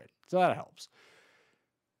count as a Brit, so that helps.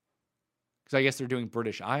 Because I guess they're doing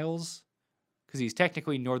British Isles. Because he's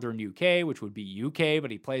technically Northern UK, which would be UK, but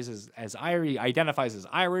he plays as Irish. He identifies as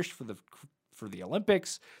Irish for the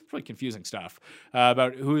Olympics. It's really confusing stuff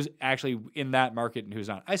about who's actually in that market and who's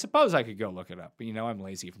not. I suppose I could go look it up, but I'm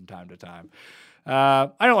lazy from time to time. I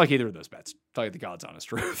don't like either of those bets. Tell you the God's honest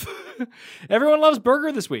truth. Everyone loves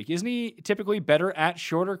Berger this week. Isn't he typically better at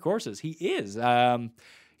shorter courses? He is.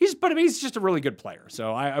 He's just a really good player.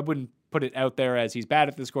 So I wouldn't put it out there as he's bad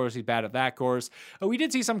at this course, he's bad at that course. We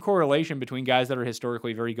did see some correlation between guys that are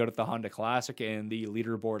historically very good at the Honda Classic and the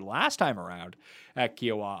leaderboard last time around at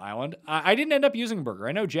Kiowa Island. I didn't end up using Berger.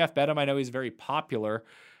 I know Jeff bet him. I know he's very popular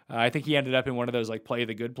I think he ended up in one of those like play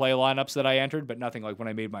the good play lineups that I entered, but nothing like when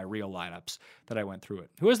I made my real lineups that I went through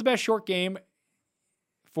it. Who is the best short game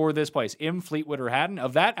for this place? Fleetwood, or Haddon?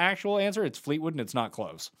 Of that actual answer, it's Fleetwood, and it's not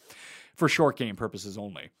close. For short game purposes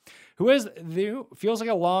only. Feels like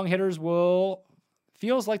the long hitters will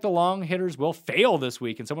fail this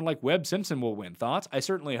week, and someone like Webb Simpson will win. Thoughts? I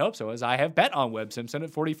certainly hope so, as I have bet on Webb Simpson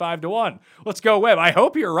at 45-1. Let's go, Webb. I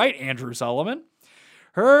hope you're right, Andrew Sullivan.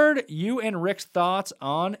 Heard you and Rick's thoughts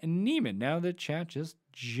on Neiman. Now the chat just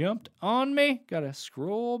jumped on me. Gotta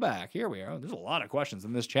scroll back. Here we are. There's a lot of questions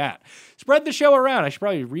in this chat. Spread the show around. I should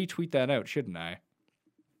probably retweet that out, shouldn't I?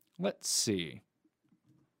 Let's see.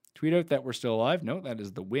 Tweet out that we're still alive. No, that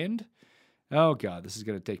is the wind. Oh, God, this is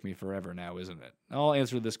going to take me forever now, isn't it? I'll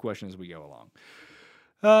answer this question as we go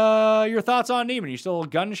along. Your thoughts on Neiman? You still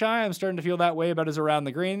gun shy? I'm starting to feel that way about his around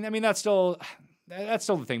the green. I mean, that's still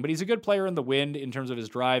the thing, but he's a good player in the wind in terms of his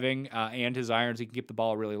driving and his irons. He can keep the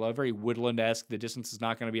ball really low, very Woodland-esque. The distance is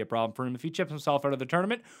not going to be a problem for him. If he chips himself out of the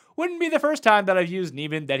tournament, wouldn't be the first time that I've used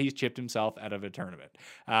Neiman that he's chipped himself out of a tournament.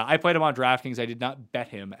 I played him on DraftKings. I did not bet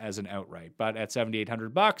him as an outright, but at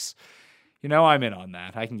 $7,800, I'm in on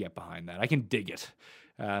that. I can get behind that. I can dig it.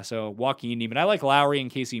 So Joaquin Neiman. I like Lowry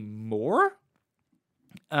and Casey more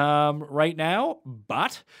right now,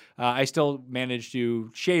 but I still managed to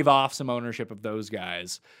shave off some ownership of those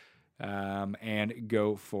guys and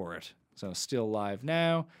go for it. So still live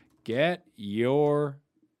now. Get your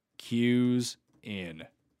cues in.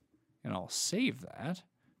 And I'll save that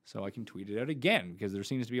so I can tweet it out again, because there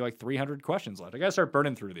seems to be like 300 questions left. I got to start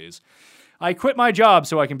burning through these. I quit my job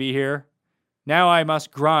so I can be here. Now I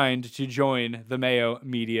must grind to join the Mayo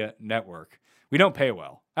Media Network. We don't pay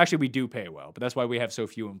well. Actually, we do pay well, but that's why we have so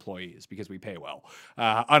few employees, because we pay well.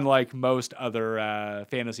 Unlike most other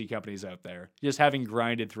fantasy companies out there, just having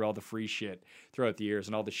grinded through all the free shit throughout the years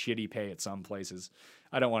and all the shitty pay at some places.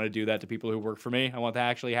 I don't want to do that to people who work for me. I want to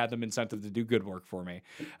actually have them incentive to do good work for me.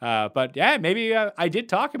 But yeah, maybe I did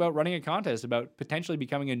talk about running a contest about potentially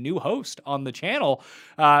becoming a new host on the channel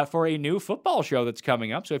for a new football show that's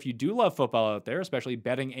coming up. So if you do love football out there, especially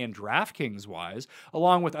betting and DraftKings wise,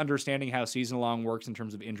 along with understanding how season long works in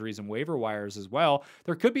terms of injuries and waiver wires as well,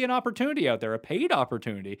 there could be an opportunity out there, a paid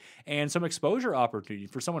opportunity and some exposure opportunity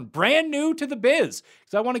for someone brand new to the biz.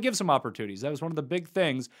 Because I want to give some opportunities. That was one of the big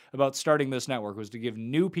things about starting this network, was to give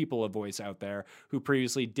new people a voice out there who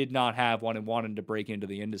previously did not have one and wanted to break into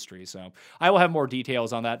the industry. So I will have more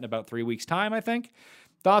details on that in about 3 weeks' time, I think.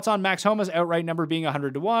 Thoughts on Max Homa's outright number being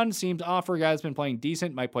 100-1? Seems off for a guy that's been playing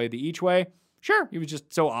decent, might play the each way. Sure, he was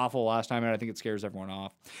just so awful last time, and I think it scares everyone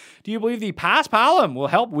off. Do you believe the pass palm will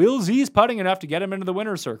help Will Z's putting enough to get him into the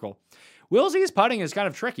winner's circle? Will Z's putting is kind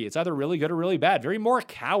of tricky. It's either really good or really bad. Very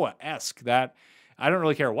Morikawa-esque, that I don't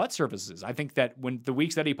really care what surface it is. I think that when the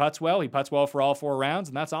weeks that he puts well for all 4 rounds,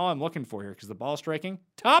 and that's all I'm looking for here, because the ball striking,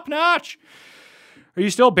 top notch. Are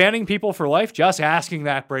you still banning people for life? Just asking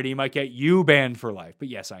that, Brady, might get you banned for life. But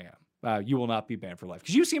yes, I am. You will not be banned for life,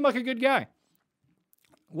 because you seem like a good guy.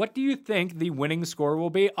 What do you think the winning score will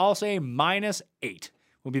be? I'll say -8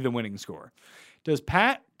 will be the winning score. Does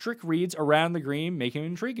Patrick Reed's around the green make him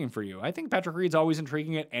intriguing for you? I think Patrick Reed's always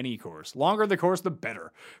intriguing at any course. Longer the course, the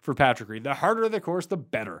better for Patrick Reed. The harder the course, the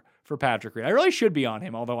better for Patrick Reed. I really should be on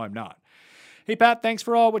him, although I'm not. Hey, Pat, thanks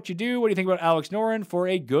for all what you do. What do you think about Alex Noren for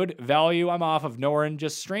a good value? I'm off of Noren.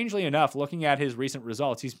 Just strangely enough, looking at his recent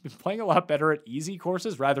results, he's been playing a lot better at easy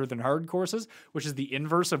courses rather than hard courses, which is the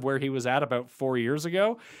inverse of where he was at about 4 years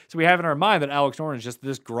ago. So we have in our mind that Alex Noren is just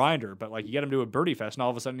this grinder, but like you get him to a birdie fest and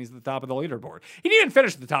all of a sudden he's at the top of the leaderboard. He didn't even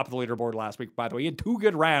finish at the top of the leaderboard last week, by the way. He had 2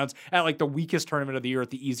 good rounds at like the weakest tournament of the year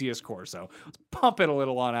at the easiest course. So let's pump it a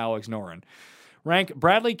little on Alex Noren. Rank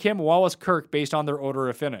Bradley, Kim, Wallace, Kirk based on their order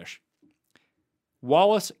of finish.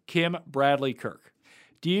 Wallace, Kim, Bradley, Kirk.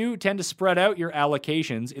 Do you tend to spread out your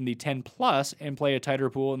allocations in the 10 plus and play a tighter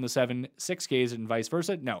pool in the 7 6Ks and vice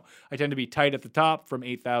versa? No, I tend to be tight at the top from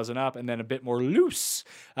 8,000 up and then a bit more loose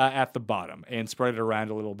at the bottom and spread it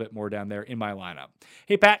around a little bit more down there in my lineup.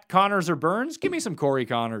 Hey, Pat, Connors or Burns? Give me some Corey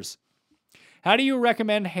Connors. How do you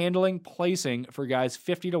recommend handling placing for guys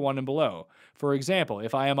 50-1 and below? For example,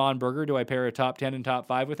 if I am on Berger, do I pair a top 10 and top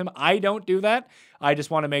 5 with him? I don't do that. I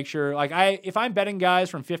just want to make sure, if I'm betting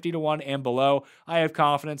guys from 50-1 and below, I have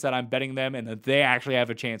confidence that I'm betting them and that they actually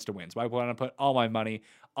have a chance to win. So I want to put all my money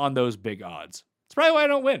on those big odds. That's probably why I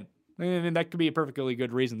don't win. I mean, that could be a perfectly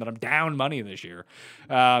good reason that I'm down money this year,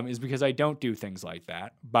 is because I don't do things like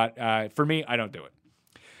that. But for me, I don't do it.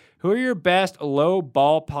 Who are your best low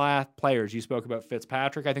ball path players? You spoke about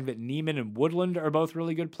Fitzpatrick. I think that Neiman and Woodland are both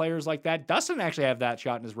really good players like that. Dustin actually have that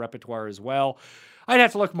shot in his repertoire as well. I'd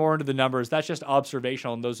have to look more into the numbers. That's just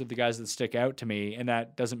observational, and those are the guys that stick out to me, and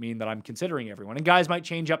that doesn't mean that I'm considering everyone. And guys might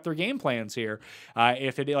change up their game plans here.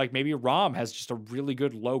 If it, like, maybe Rahm has just a really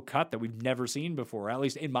good low cut that we've never seen before, at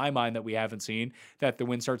least in my mind that we haven't seen, that the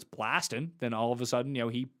wind starts blasting, then all of a sudden,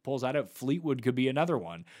 he pulls that out. Fleetwood could be another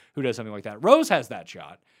one who does something like that. Rose has that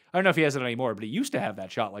shot. I don't know if he has it anymore, but he used to have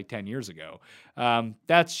that shot like 10 years ago.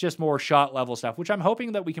 That's just more shot level stuff, which I'm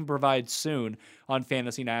hoping that we can provide soon on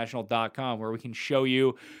fantasynational.com, where we can show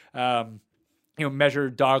you, measure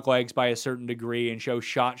dog legs by a certain degree and show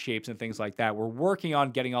shot shapes and things like that. We're working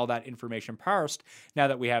on getting all that information parsed now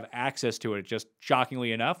that we have access to it. Just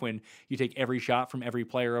shockingly enough, when you take every shot from every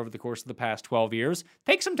player over the course of the past 12 years,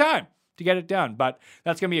 take some time to get it done. But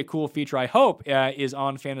that's going to be a cool feature, I hope, is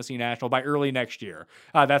on Fantasy National by early next year.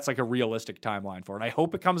 That's like a realistic timeline for it. I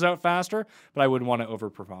hope it comes out faster, but I wouldn't want to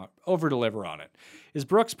over-deliver on it. Is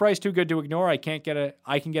Brooks' price too good to ignore? I can get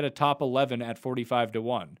a top 11 at 45 to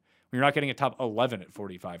 1. You're not getting a top 11 at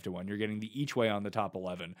 45 to 1. You're getting the each way on the top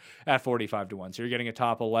 11 at 45 to 1. So you're getting a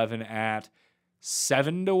top 11 at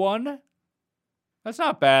 7 to 1. That's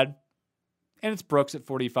not bad. And it's Brooks at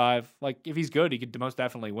 45. Like, if he's good, he could most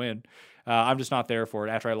definitely win. I'm just not there for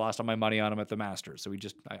it after I lost all my money on him at the Masters. So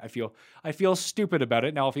I feel stupid about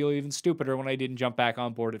it. Now I'll feel even stupider when I didn't jump back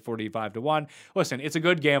on board at 45 to 1. Listen, it's a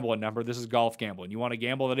good gambling number. This is golf gambling. You want to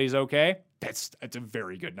gamble that he's okay? That's a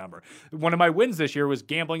very good number. One of my wins this year was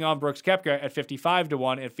gambling on Brooks Koepka at 55 to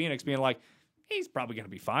 1 at Phoenix, being like, he's probably going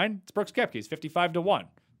to be fine. It's Brooks Koepka. He's 55 to 1.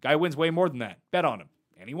 Guy wins way more than that. Bet on him.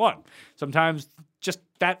 And he won. Sometimes just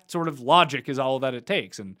that sort of logic is all that it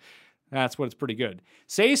takes, and that's what it's pretty good.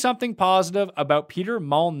 Say something positive about Peter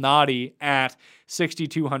Malnati at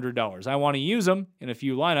 $6,200. I want to use him in a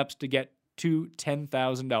few lineups to get two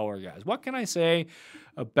 $10,000 guys. What can I say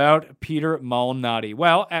about Peter Malnati?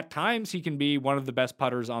 Well, at times he can be one of the best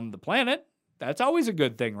putters on the planet. That's always a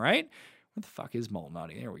good thing, right? What the fuck is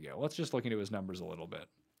Malnati? There we go. Let's just look into his numbers a little bit.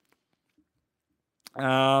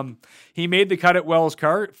 He made the cut at Wells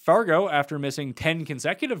Fargo after missing 10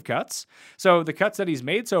 consecutive cuts. So the cuts that he's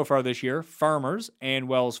made so far this year, Farmers and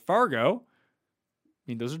Wells Fargo, I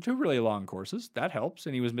mean, those are two really long courses. That helps.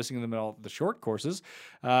 And he was missing them in all the short courses.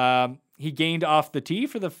 He gained off the tee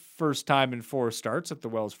for the first time in 4 starts at the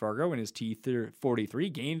Wells Fargo in his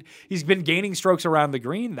T43. He's been gaining strokes around the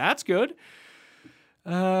green. That's good.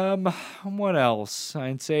 What else?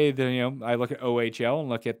 I'd say that, I look at OHL and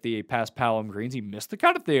look at the past Palom greens. He missed the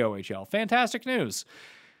cut at the OHL. Fantastic news.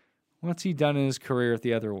 What's he done in his career at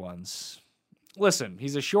the other ones? Listen,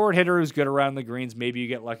 he's a short hitter who's good around the greens. Maybe you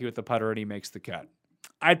get lucky with the putter and he makes the cut.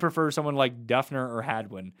 I'd prefer someone like Duffner or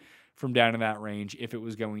Hadwin from down in that range if it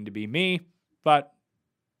was going to be me, but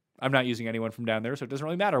I'm not using anyone from down there, so it doesn't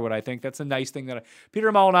really matter what I think. That's a nice thing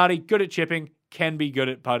Peter Malnati, good at chipping, can be good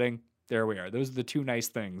at putting. There we are. Those are the two nice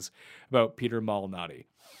things about Peter Malnati.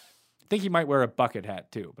 I think he might wear a bucket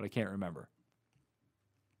hat too, but I can't remember.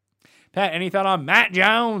 Pat, any thought on Matt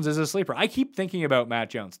Jones as a sleeper? I keep thinking about Matt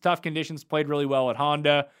Jones. Tough conditions, played really well at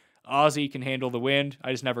Honda. Aussie can handle the wind.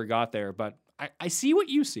 I just never got there, but I see what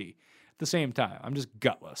you see at the same time. I'm just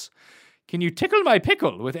gutless. Can you tickle my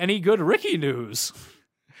pickle with any good Ricky news?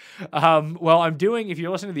 Well, I'm doing, if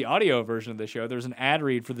you're listening to the audio version of the show, there's an ad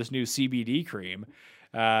read for this new CBD cream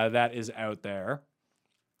that is out there.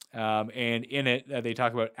 And in it, they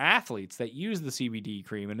talk about athletes that use the CBD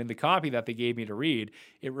cream. And in the copy that they gave me to read,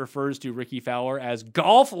 it refers to Ricky Fowler as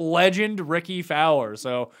golf legend Ricky Fowler.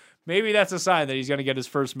 So maybe that's a sign that he's going to get his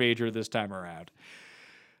first major this time around.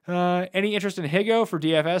 Any interest in Higo for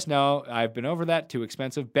DFS? No, I've been over that. Too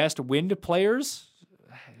expensive. Best wind players?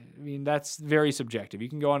 I mean, that's very subjective. You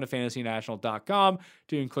can go on to fantasynational.com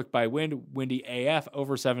and click by wind, windy AF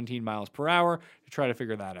over 17 miles per hour to try to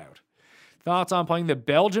figure that out. Thoughts on playing the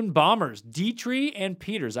Belgian Bombers, Dietrich and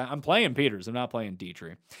Peters. I'm playing Peters. I'm not playing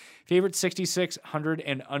Dietrich. Favorite 6,600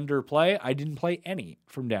 and under play. I didn't play any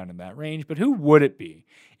from down in that range, but who would it be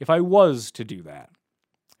if I was to do that?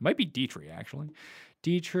 It might be Dietrich, actually.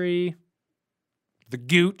 Dietrich, the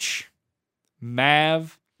Gooch,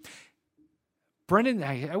 Mav. Brendan,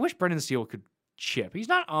 I wish Brendan Steele could chip. He's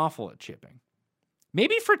not awful at chipping.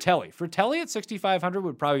 Maybe Fratelli. Fratelli at 6,500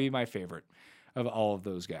 would probably be my favorite of all of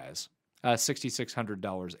those guys.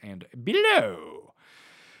 $6,600 and below.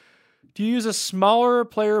 Do you use a smaller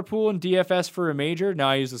player pool in DFS for a major? No,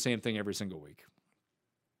 I use the same thing every single week.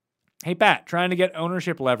 Hey, Pat, trying to get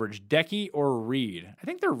ownership leverage, Decky or Reed? I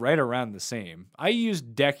think they're right around the same. I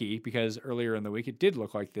used Decky because earlier in the week it did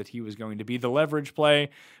look like that he was going to be the leverage play,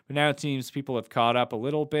 but now it seems people have caught up a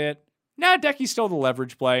little bit. Nah, Hideki's still the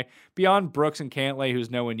leverage play. Beyond Brooks and Cantlay,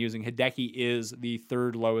 who's no one using, Hideki is the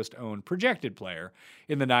third lowest owned projected player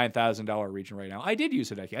in the $9,000 region right now. I did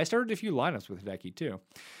use Hideki. I started a few lineups with Hideki too.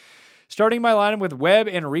 Starting my lineup with Webb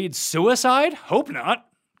and Reed suicide? Hope not,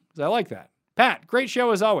 because I like that. Pat, great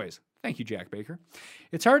show as always. Thank you, Jack Baker.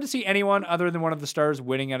 It's hard to see anyone other than one of the stars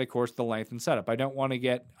winning at a course the length and setup. I don't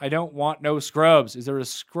want no scrubs. Is there a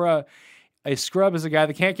scrub? A scrub is a guy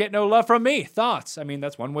that can't get no love from me. Thoughts? I mean,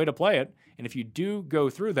 that's one way to play it. And if you do go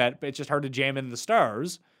through that, it's just hard to jam in the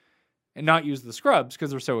stars and not use the scrubs because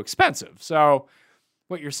they're so expensive. So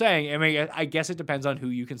what you're saying, I mean, I guess it depends on who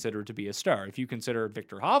you consider to be a star. If you consider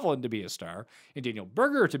Victor Hovland to be a star and Daniel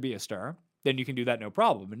Berger to be a star, then you can do that no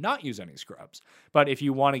problem and not use any scrubs. But if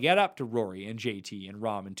you want to get up to Rory and JT and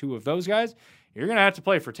Rahm and two of those guys, you're going to have to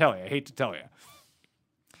play for Telly. I hate to tell you.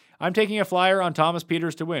 I'm taking a flyer on Thomas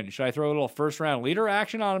Peters to win. Should I throw a little first-round leader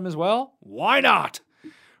action on him as well? Why not?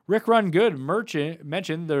 Rick Run Good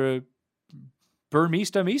mentioned the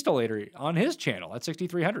Burmista later on his channel at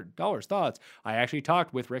 $6,300. Thoughts? I actually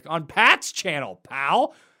talked with Rick on Pat's channel,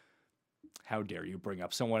 pal. How dare you bring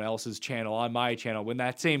up someone else's channel on my channel when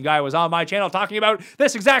that same guy was on my channel talking about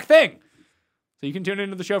this exact thing? So you can tune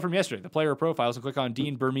into the show from yesterday, the player profiles, and click on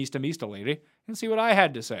Dean Burmista lady and see what I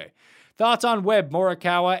had to say. Thoughts on Webb,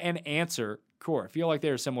 Morikawa, and Answer Core. I feel like they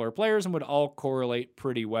are similar players and would all correlate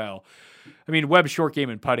pretty well. I mean, Webb's short game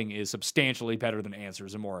and putting is substantially better than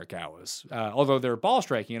Answer's and Morikawa's. Although their ball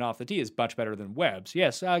striking and off the tee is much better than Webb's.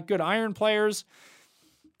 Yes, good iron players.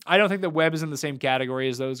 I don't think that Webb is in the same category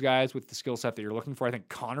as those guys with the skill set that you're looking for. I think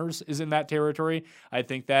Connors is in that territory. I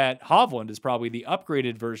think that Hovland is probably the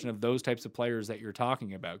upgraded version of those types of players that you're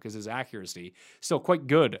talking about because his accuracy is still quite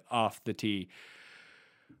good off the tee.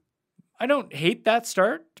 I don't hate that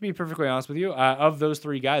start, to be perfectly honest with you. Of those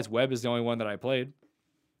three guys, Webb is the only one that I played.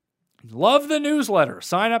 Love the newsletter.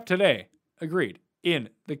 Sign up today. Agreed. In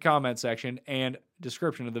the comment section and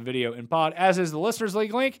description of the video and pod, as is the Listeners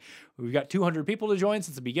League link. We've got 200 people to join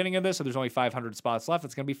since the beginning of this, so there's only 500 spots left.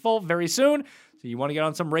 It's going to be full very soon. So you want to get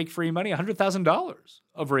on some rake-free money, $100,000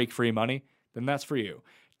 of rake-free money, then that's for you.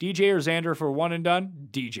 DJ or Xander for one and done?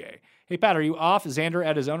 DJ. Hey, Pat, are you off Xander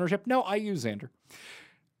at his ownership? No, I use Xander.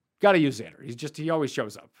 Got to use Xander. He always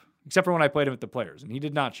shows up, except for when I played him at the Players, and he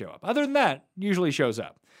did not show up. Other than that, usually shows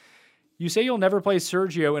up. You say you'll never play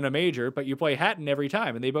Sergio in a major, but you play Hatton every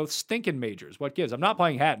time, and they both stink in majors. What gives? I'm not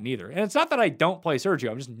playing Hatton either. And it's not that I don't play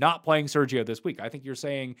Sergio. I'm just not playing Sergio this week. I think you're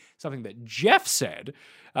saying something that Jeff said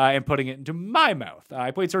and putting it into my mouth.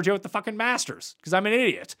 I played Sergio at the fucking Masters because I'm an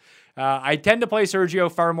idiot. I tend to play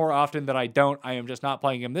Sergio far more often than I don't. I am just not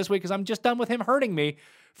playing him this week because I'm just done with him hurting me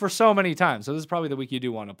for so many times. So this is probably the week you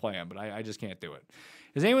do want to play him, but I just can't do it.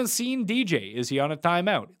 Has anyone seen DJ? Is he on a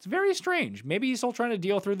timeout? It's very strange. Maybe he's still trying to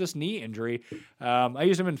deal through this knee injury. I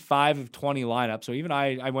used him in 5 of 20 lineups, so even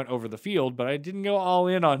I went over the field, but I didn't go all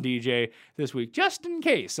in on DJ this week, just in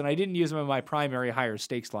case. And I didn't use him in my primary higher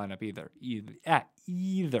stakes lineup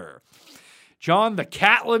either. John the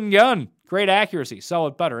Catlin Gun. Great accuracy.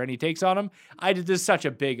 Solid putter. Any takes on him? This is such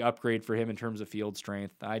a big upgrade for him in terms of field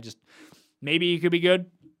strength. Maybe he could be good.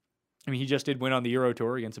 I mean, he just did win on the Euro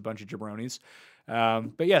Tour against a bunch of jabronis.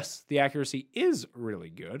 But yes, the accuracy is really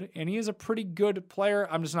good, and he is a pretty good player.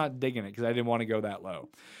 I'm just not digging it because I didn't want to go that low.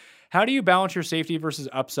 How do you balance your safety versus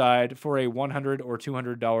upside for a $100 or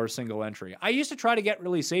 $200 single entry? I used to try to get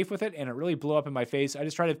really safe with it, and it really blew up in my face. I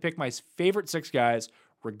just try to pick my favorite 6 guys,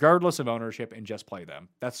 regardless of ownership, and just play them.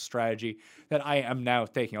 That's a strategy that I am now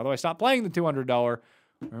taking. Although I stopped playing the $200.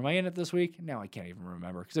 Or am I in it this week? Now I can't even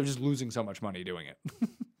remember because I'm just losing so much money doing it.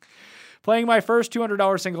 Playing my first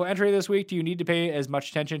 $200 single entry this week, do you need to pay as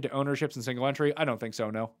much attention to ownerships and single entry? I don't think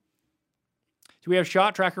so, no. Do we have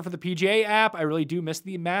Shot Tracker for the PGA app? I really do miss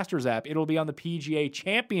the Masters app. It'll be on the PGA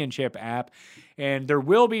Championship app, and there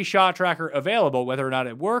will be Shot Tracker available. Whether or not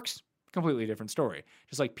it works, completely different story.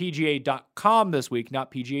 Just like PGA.com this week,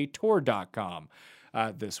 not PGAtour.com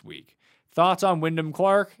this week. Thoughts on Wyndham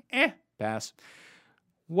Clark? Pass.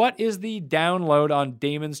 What is the download on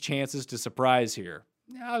Damon's chances to surprise here?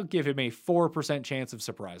 I'll give him a 4% chance of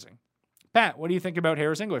surprising. Pat, what do you think about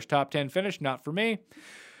Harris English? Top 10 finish? Not for me.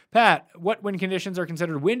 Pat, what wind conditions are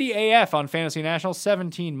considered windy AF on Fantasy National?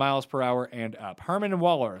 17 miles per hour and up. Harman and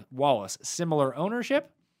Wallace, similar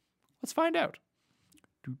ownership? Let's find out.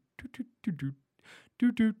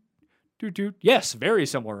 Yes, very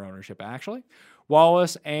similar ownership, actually.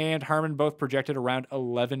 Wallace and Harman both projected around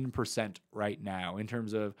 11% right now in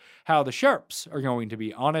terms of how the sharps are going to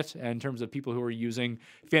be on it, and in terms of people who are using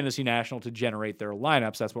Fantasy National to generate their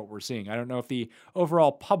lineups. That's what we're seeing. I don't know if the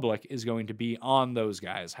overall public is going to be on those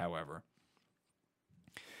guys, however.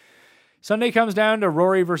 Sunday comes down to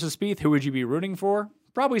Rory versus Spieth. Who would you be rooting for?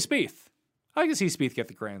 Probably Spieth. I can see Spieth get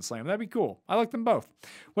the Grand Slam. That'd be cool. I like them both.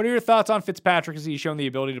 What are your thoughts on Fitzpatrick? Has he shown the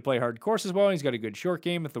ability to play hard courses well? He's got a good short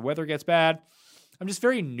game if the weather gets bad. I'm just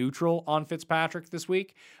very neutral on Fitzpatrick this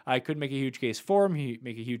week. I could make a huge case for him.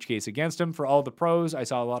 Make a huge case against him. For all the pros, I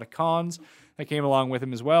saw a lot of cons that came along with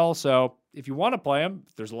him as well. So if you want to play him,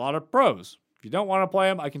 there's a lot of pros. If you don't want to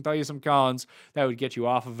play him, I can tell you some cons that would get you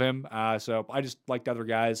off of him. So I just liked other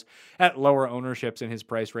guys at lower ownerships in his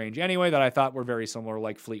price range anyway that I thought were very similar,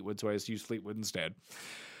 like Fleetwood, so I just used Fleetwood instead.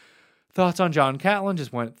 Thoughts on John Catlin?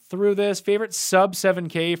 Just went through this. Favorite sub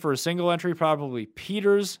 7K for a single entry? Probably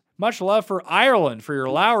Peters. Much love for Ireland for your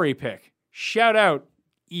Lowry pick. Shout out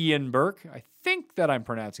Ian Burke. I think that I'm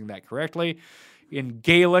pronouncing that correctly. In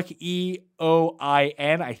Gaelic,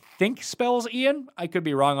 E-O-I-N, I think spells Ian. I could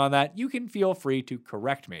be wrong on that. You can feel free to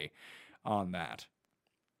correct me on that.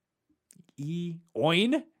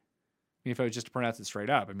 E-Oin? I mean, if I was just to pronounce it straight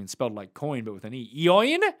up, I mean, spelled like coin, but with an E.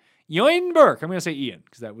 Eoin? Eoin Burke. I'm going to say Ian,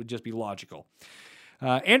 because that would just be logical.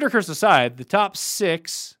 Anderhurst aside, the top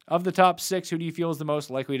six, who do you feel is the most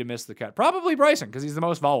likely to miss the cut? Probably Bryson, because he's the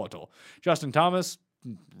most volatile. Justin Thomas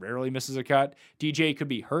rarely misses a cut. DJ could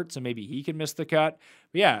be hurt, so maybe he can miss the cut.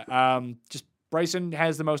 But yeah, just Bryson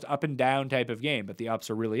has the most up and down type of game, but the ups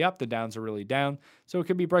are really up, the downs are really down. So it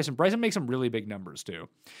could be Bryson. Bryson makes some really big numbers too.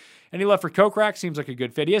 Any left for Kokrak? Seems like a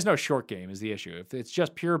good fit. He has no short game is the issue. If it's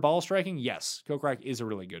just pure ball striking, yes, Kokrak is a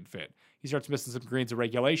really good fit. He starts missing some greens of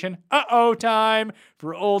regulation. Time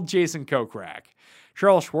for old Jason Kokrak.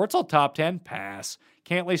 Charles Schwartzel, top 10, pass.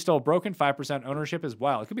 Cantley still broken, 5% ownership as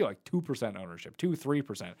well. It could be like 2% ownership,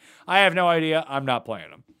 3%. I have no idea. I'm not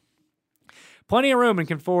playing him. Plenty of room and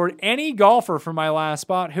can forward any golfer for my last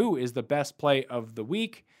spot. Who is the best play of the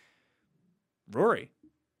week? Rory.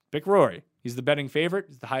 Pick Rory. He's the betting favorite.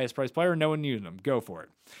 He's the highest priced player. No one using him. Go for it.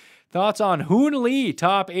 Thoughts on Hoon Lee,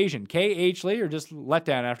 top Asian. KH Lee, or just let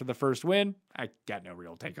down after the first win? I got no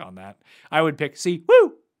real take on that. I would pick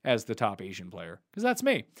as the top Asian player, because that's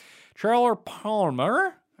me. Charles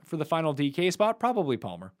Palmer for the final DK spot. Probably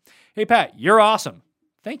Palmer. Hey, Pat, you're awesome.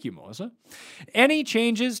 Thank you, Melissa. Any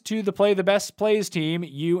changes to the Play the Best Plays team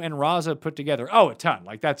you and Raza put together? Oh, a ton.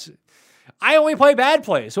 I only play bad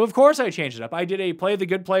plays, so of course I changed it up. I did a Play the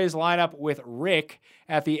Good Plays lineup with Rick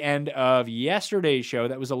at the end of yesterday's show.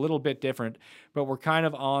 That was a little bit different, but we're kind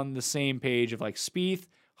of on the same page of Spieth,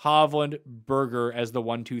 Hovland, Berger as the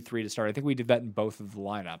 1, 2, 3 to start. I think we did that in both of the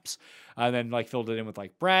lineups. And then filled it in with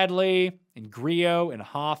Bradley and Griot and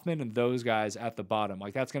Hoffman and those guys at the bottom.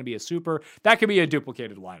 That's going to be that could be a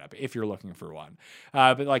duplicated lineup if you're looking for one.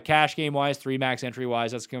 But cash game wise, 3 max entry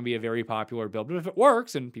wise, that's going to be a very popular build. But if it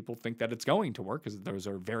works and people think that it's going to work because those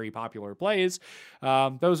are very popular plays,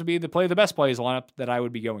 those would be the Play the Best Plays lineup that I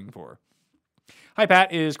would be going for. Hi,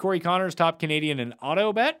 Pat. Is Corey Connors top Canadian in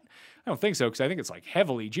auto bet? I don't think so, because I think it's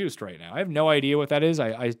heavily juiced right now. I have no idea what that is.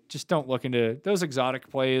 I just don't look into those exotic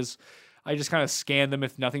plays. I just kind of scan them.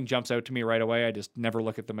 If nothing jumps out to me right away, I just never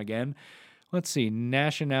look at them again. Let's see.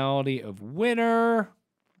 Nationality of winner.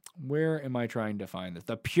 Where am I trying to find this?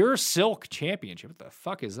 The Pure Silk Championship. What the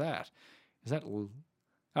fuck is that? Is that...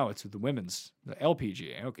 Oh, it's the women's. The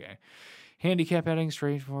LPGA. Okay. Handicap betting,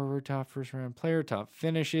 straightforward, top first round player, top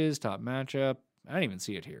finishes, top matchup. I don't even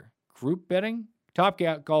see it here. Group betting? Top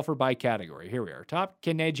golfer by category. Here we are. Top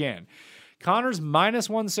Canadian. Connors minus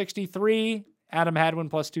 163. Adam Hadwin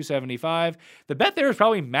plus 275. The bet there is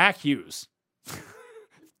probably Mac Hughes.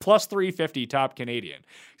 Plus 350 top Canadian.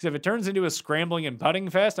 Because if it turns into a scrambling and putting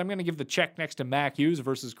fest, I'm going to give the check next to Mac Hughes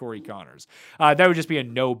versus Corey Connors. That would just be a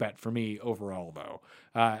no bet for me overall, though.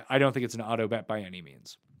 I don't think it's an auto bet by any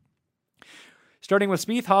means. Starting with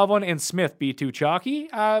Spieth, Hovland, and Smith be too chalky.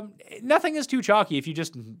 Nothing is too chalky if you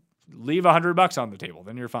just leave $100 on the table,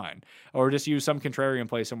 then you're fine. Or just use some contrarian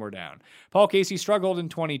play somewhere down. Paul Casey struggled in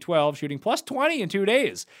 2012, shooting plus 20 in 2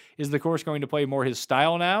 days. Is the course going to play more his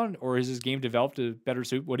style now, or is his game developed to better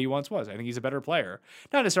suit what he once was? I think he's a better player.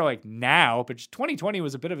 Not necessarily now, but 2020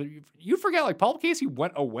 was a bit of a... You forget, Paul Casey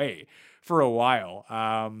went away for a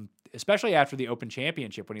while. Especially after the Open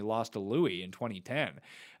Championship when he lost to Louis in 2010.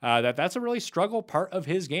 That's a really struggle part of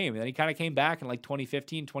his game. And then he kind of came back in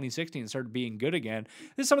 2015, 2016 and started being good again.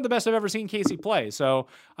 This is some of the best I've ever seen Casey play, so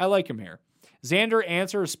I like him here. Xander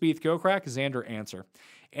Answer or Spieth Kokrak? Xander Answer.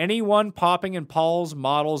 Anyone popping in Paul's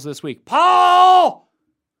models this week? Paul!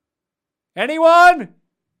 Anyone?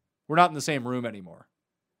 We're not in the same room anymore.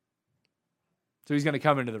 So he's going to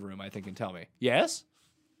come into the room, I think, and tell me. Yes?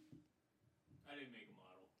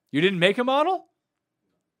 You didn't make a model?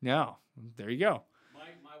 No. There you go.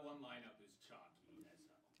 My one lineup is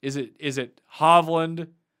chalky. Is it Hovland,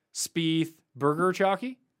 Spieth, Berger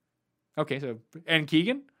chalky? Okay, so and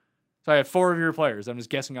Keegan. So I have 4 of your players. I'm just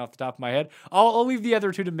guessing off the top of my head. I'll leave the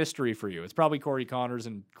other 2 to mystery for you. It's probably Corey Connors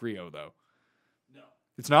and Griot, though. No.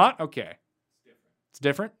 It's not? Okay. It's different. It's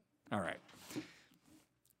different? All right.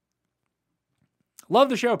 Love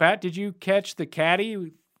the show, Pat. Did you catch the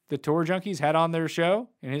caddy the Tour Junkies had on their show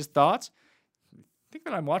and his thoughts? I think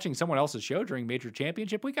that I'm watching someone else's show during Major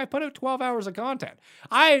Championship Week. I put out 12 hours of content.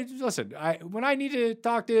 When I need to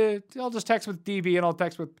talk to, I'll just text with DB and I'll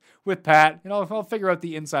text with Pat and I'll figure out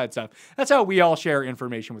the inside stuff. That's how we all share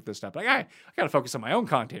information with this stuff. But I got to focus on my own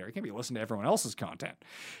content here. I can't be listening to everyone else's content.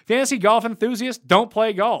 Fantasy golf enthusiasts, don't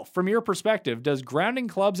play golf. From your perspective, does grounding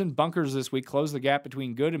clubs and bunkers this week close the gap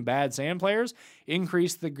between good and bad sand players,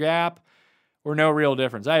 increase the gap, or no real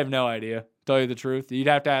difference? I have no idea. Tell you the truth, you'd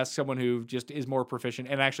have to ask someone who just is more proficient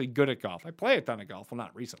and actually good at golf. I play a ton of golf. Well,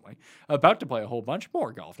 not recently. About to play a whole bunch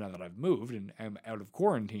more golf now that I've moved and am out of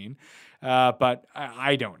quarantine. But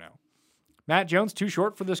I don't know. Matt Jones, too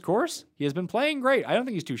short for this course? He has been playing great. I don't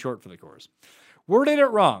think he's too short for the course. Worded it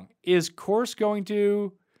wrong. Is course going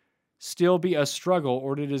to still be a struggle,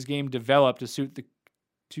 or did his game develop to suit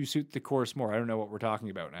the course more? I don't know what we're talking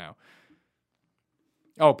about now.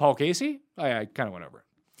 Oh, Paul Casey? I kind of went over it.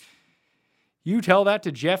 You tell that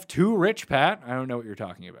to Jeff Too Rich, Pat. I don't know what you're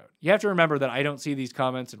talking about. You have to remember that I don't see these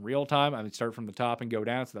comments in real time. I start from the top and go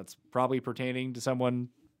down, so that's probably pertaining to something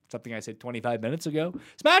I said 25 minutes ago.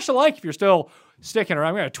 Smash the like if you're still sticking around.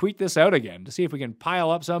 I'm going to tweet this out again to see if we can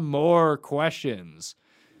pile up some more questions.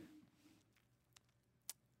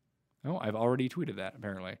 Oh, I've already tweeted that,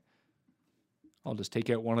 apparently. I'll just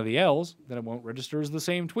take out one of the L's, then it won't register as the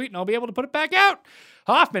same tweet, and I'll be able to put it back out.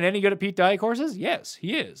 Hoffman, any good at Pete Dye courses? Yes,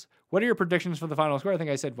 he is. What are your predictions for the final score? I think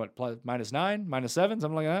I said, -9, -7,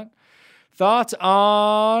 something like that. Thoughts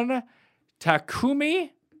on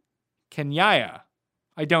Takumi Kenyaya?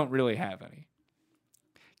 I don't really have any.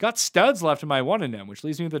 Got studs left in my 1-and-done, which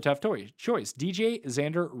leaves me with a tough choice. DJ,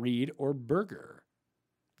 Xander, Reed, or Berger?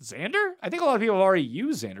 Xander? I think a lot of people have already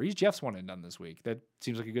used Xander. He's Jeff's 1-and-done this week. That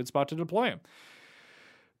seems like a good spot to deploy him.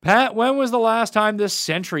 Pat, when was the last time this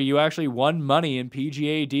century you actually won money in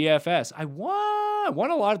PGA DFS? I won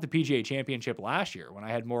a lot at the PGA Championship last year when I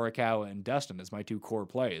had Morikawa and Dustin as my 2 core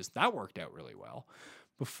plays. That worked out really well.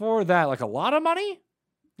 Before that, like a lot of money?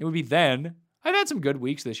 It would be then. I've had some good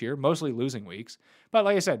weeks this year, mostly losing weeks. But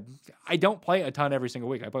like I said, I don't play a ton every single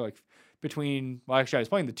week. I play I was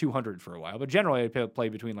playing the 200 for a while, but generally I play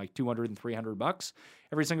between like 200 and 300 bucks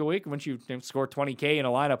every single week. Once you score 20K in a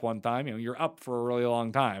lineup one time, you're up for a really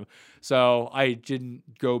long time. So I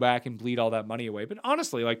didn't go back and bleed all that money away. But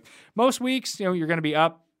honestly, like most weeks, you're going to be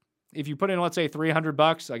up. If you put in, let's say, 300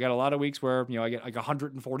 bucks, I got a lot of weeks where, I get like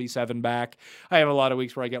 147 back. I have a lot of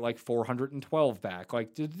weeks where I get like 412 back.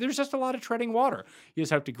 Like, there's just a lot of treading water. You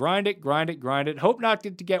just have to grind it. Hope not to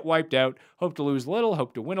get wiped out. Hope to lose a little.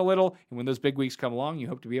 Hope to win a little. And when those big weeks come along, you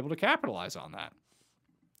hope to be able to capitalize on that.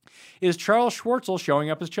 Is Charles Schwartzel showing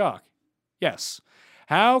up as chalk? Yes.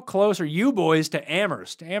 How close are you boys to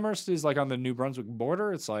Amherst? Amherst is like on the New Brunswick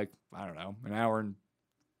border. It's like, I don't know, an hour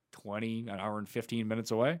and 15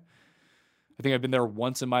 minutes away. I think I've been there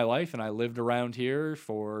once in my life, and I lived around here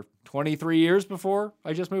for 23 years before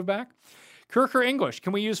I just moved back. Kirk or English,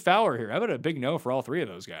 can we use Fowler here? How about a big no for all 3 of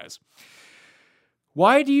those guys?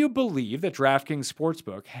 Why do you believe that DraftKings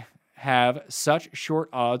Sportsbook have such short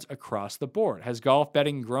odds across the board? Has golf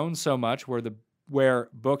betting grown so much where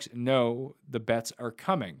books know the bets are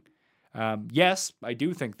coming? Yes, I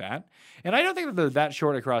do think that. And I don't think that they're that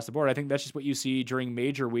short across the board. I think that's just what you see during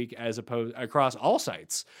major week as opposed across all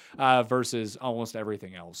sites versus almost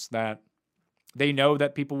everything else. That they know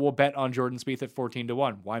that people will bet on Jordan Spieth at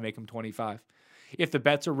 14-1. Why make him 25? If the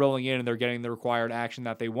bets are rolling in and they're getting the required action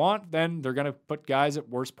that they want, then they're going to put guys at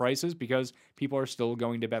worse prices because people are still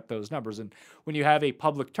going to bet those numbers. And when you have a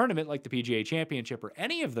public tournament like the PGA Championship or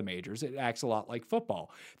any of the majors, it acts a lot like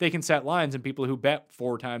football. They can set lines, and people who bet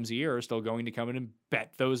 4 times a year are still going to come in and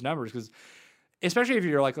bet those numbers. Because especially if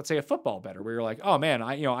you're like, let's say a football bettor where you're like, oh man,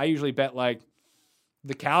 I usually bet like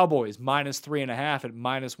the Cowboys -3.5 at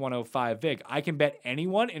 -105 vig. I can bet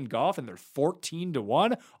anyone in golf and they're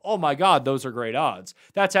 14-1. Oh my God, those are great odds.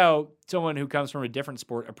 That's how someone who comes from a different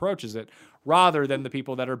sport approaches it, rather than the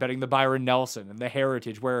people that are betting the Byron Nelson and the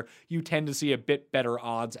Heritage, where you tend to see a bit better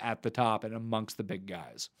odds at the top and amongst the big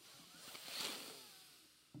guys.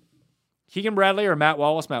 Keegan Bradley or Matt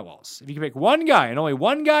Wallace? Matt Wallace. If you can pick one guy and only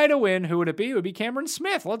one guy to win, who would it be? It would be Cameron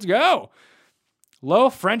Smith. Let's go.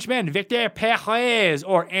 Low Frenchman, Victor Perez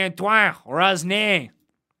or Antoine Rosnet?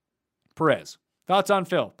 Perez. Thoughts on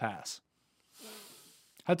Phil? Pass.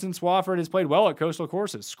 Hudson Swafford has played well at coastal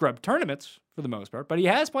courses. Scrub tournaments for the most part, but he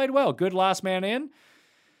has played well. Good last man in.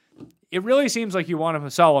 It really seems like you want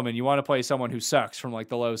to Solomon. You want to play someone who sucks from like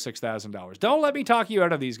the low $6,000. Don't let me talk you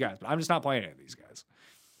out of these guys, but I'm just not playing any of these guys.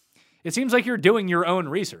 It seems like you're doing your own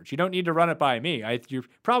research. You don't need to run it by me. You're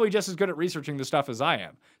probably just as good at researching the stuff as I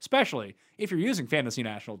am, especially if you're using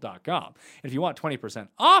fantasynational.com. And if you want 20%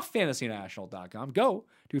 off fantasynational.com, go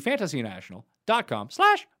to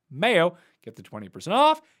fantasynational.com/Mayo. Get the 20%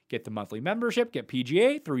 off, get the monthly membership, get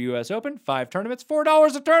PGA through US Open, 5 tournaments,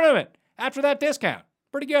 $4 a tournament after that discount.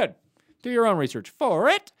 Pretty good. Do your own research for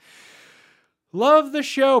it. Love the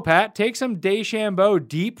show, Pat. Take some DeChambeau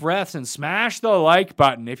deep breaths and smash the like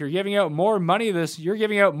button. If you're giving out more money this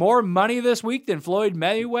week than Floyd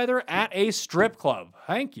Mayweather at a strip club.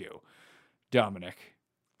 Thank you, Dominic.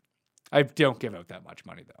 I don't give out that much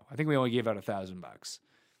money though. I think we only gave out $1,000.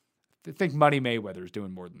 I think Money Mayweather is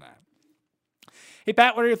doing more than that. Hey,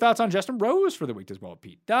 Pat, what are your thoughts on Justin Rose for the week as well?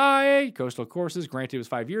 Pete Dye, Coastal Courses. Granted, it was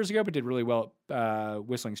 5 years ago, but did really well at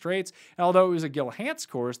Whistling Straits. And although it was a Gil Hanse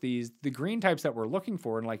course, the green types that we're looking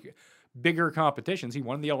for in like bigger competitions, he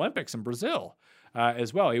won the Olympics in Brazil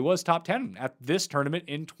as well. He was top 10 at this tournament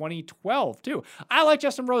in 2012, too. I like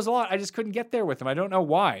Justin Rose a lot. I just couldn't get there with him. I don't know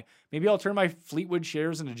why. Maybe I'll turn my Fleetwood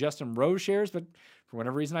shares into Justin Rose shares, but for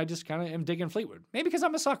whatever reason, I just kind of am digging Fleetwood. Maybe because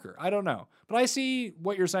I'm a sucker. I don't know. But I see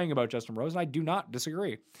what you're saying about Justin Rose, and I do not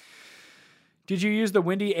disagree. Did you use the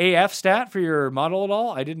Windy AF stat for your model at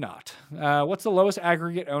all? I did not. What's the lowest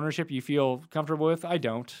aggregate ownership you feel comfortable with? I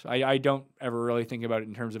don't. I don't ever really think about it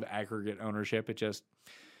in terms of aggregate ownership.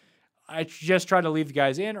 I just try to leave the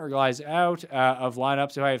guys in or guys out of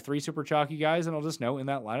lineups. If I have 3 super chalky guys, and I'll just know in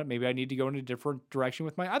that lineup, maybe I need to go in a different direction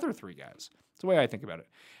with my other 3 guys. That's the way I think about it.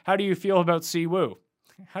 How do you feel about Siwoo?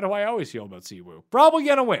 How do I always feel about Siwoo? Probably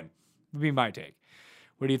going to win, would be my take.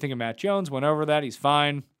 What do you think of Matt Jones? Went over that. He's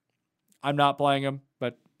fine. I'm not playing him,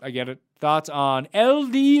 but I get it. Thoughts on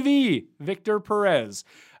LDV, Victor Perez?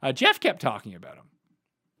 Jeff kept talking about him.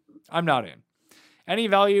 I'm not in. Any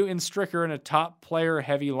value in Stricker in a top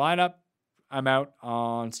player-heavy lineup? I'm out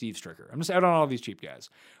on Steve Stricker. I'm just out on all these cheap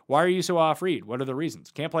guys. Why are you so off Reed? What are the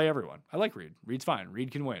reasons? Can't play everyone. I like Reed. Reed's fine.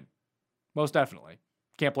 Reed can win. Most definitely.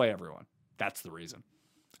 Can't play everyone. That's the reason.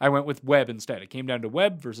 I went with Webb instead. It came down to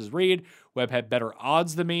Webb versus Reed. Webb had better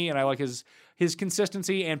odds than me, and I like his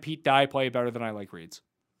consistency, and Pete Dye play better than I like Reed's.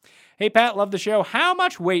 Hey, Pat, love the show. How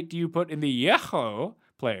much weight do you put in the Yahoo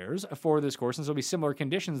players for this course, since there'll be similar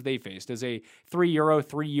conditions they faced? As a €3,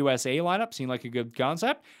 3 USA lineup seem like a good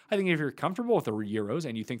concept? I think if you're comfortable with the Euros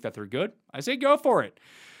and you think that they're good, I say go for it.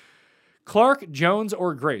 Clark, Jones,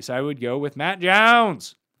 or Grace? I would go with Matt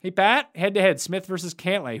Jones. Hey, Pat, head-to-head, Smith versus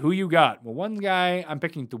Cantlay. Who you got? Well, one guy I'm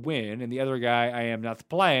picking to win, and the other guy I am not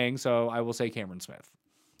playing, so I will say Cameron Smith.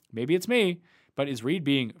 Maybe it's me, but is Reed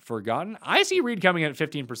being forgotten? I see Reed coming in at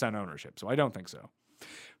 15% ownership, so I don't think so.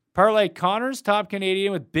 Parlay Connors, top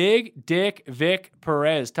Canadian with Big Dick Vic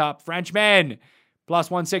Perez, top Frenchman, plus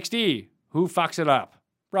 160. Who fucks it up?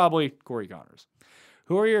 Probably Corey Connors.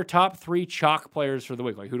 Who are your top 3 chalk players for the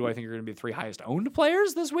week? Like, who do I think are going to be the 3 highest owned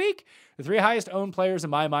players this week? The 3 highest owned players in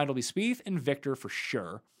my mind will be Spieth and Victor for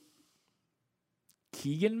sure.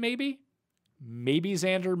 Keegan, maybe? Maybe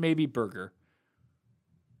Xander, maybe Berger.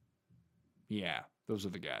 Yeah, those are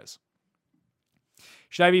the guys.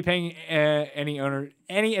 Should I be paying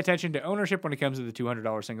any attention to ownership when it comes to the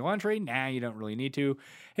 $200 single entry? Nah, you don't really need to.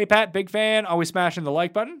 Hey, Pat, big fan. Always smashing the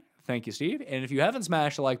like button. Thank you, Steve. And if you haven't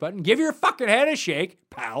smashed the like button, give your fucking head a shake,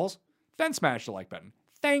 pals. Then smash the like button.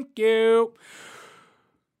 Thank you.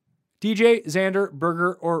 DJ, Xander,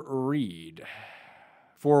 Berger, or Reed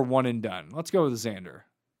for one and done. Let's go with Xander.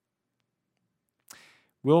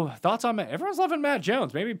 Thoughts on Matt? Everyone's loving Matt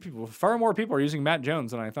Jones. Maybe far more people are using Matt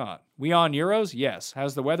Jones than I thought. We on Euros? Yes.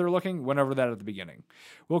 How's the weather looking? Went over that at the beginning.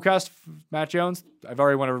 Will Cust, Matt Jones? I've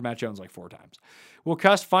already went over Matt Jones like 4 times. Will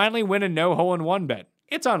Cust finally win a no hole-in-one bet?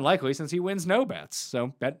 It's unlikely since he wins no bets,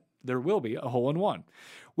 so bet there will be a hole-in-one.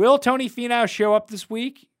 Will Tony Finau show up this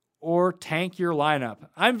week or tank your lineup?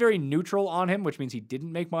 I'm very neutral on him, which means he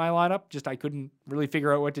didn't make my lineup. Just I couldn't really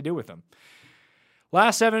figure out what to do with him.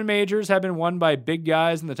 Last 7 majors have been won by big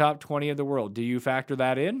guys in the top 20 of the world. Do you factor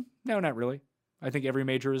that in? No, not really. I think every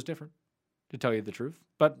major is different, to tell you the truth.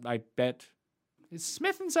 But I bet, is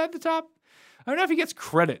Smith inside the top? I don't know if he gets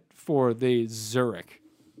credit for the Zurich.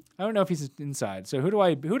 I don't know if he's inside. So who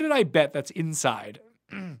did I bet that's inside?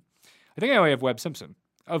 I think I only have Webb Simpson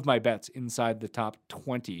of my bets inside the top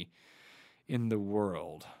 20 in the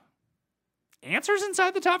world. Answers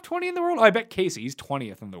inside the top 20 in the world? Oh, I bet Casey. He's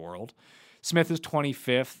 20th in the world. Smith is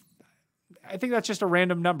 25th. I think that's just a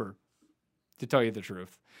random number, to tell you the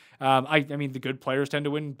truth. I mean, the good players tend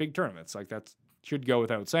to win big tournaments. Like, that should go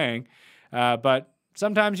without saying. But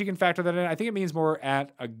Sometimes you can factor that in. I think it means more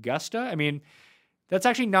at Augusta. I mean, that's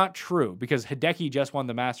actually not true because Hideki just won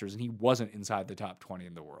the Masters and he wasn't inside the top 20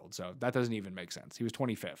 in the world. So that doesn't even make sense. He was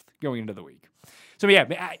 25th going into the week. So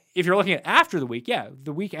yeah, if you're looking at after the week, yeah,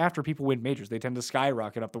 the week after people win majors, they tend to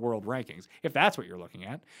skyrocket up the world rankings, if that's what you're looking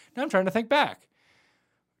at. Now I'm trying to think back.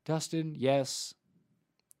 Dustin, yes.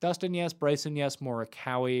 Dustin, yes. Bryson, yes.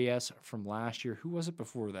 Morikawa, yes. From last year. Who was it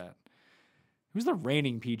before that? Who's the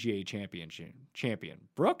reigning PGA champion?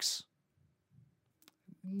 Brooks?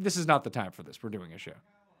 This is not the time for this. We're doing a show.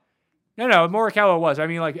 No, Morikawa was. I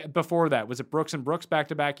mean, like, before that. Was it Brooks and Brooks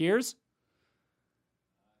back-to-back years?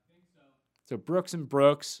 I think so. So Brooks and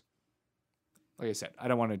Brooks. Like I said, I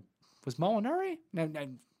don't want to... Was Molinari? No.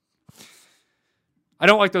 I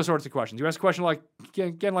don't like those sorts of questions. You ask a question like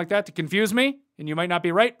again like that to confuse me, and you might not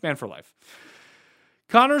be right. Ban for life.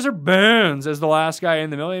 Connors or Burns as the last guy in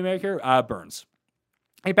the Million Maker? Burns.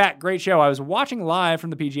 Hey, Pat, great show. I was watching live from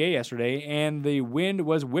the PGA yesterday, and the wind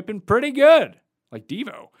was whipping pretty good, like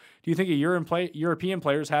Devo. Do you think European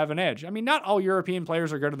players have an edge? I mean, not all European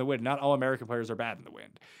players are good in the wind. Not all American players are bad in the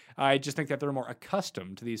wind. I just think that they're more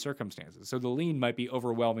accustomed to these circumstances. So the lean might be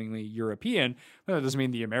overwhelmingly European, but that doesn't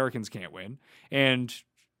mean the Americans can't win. And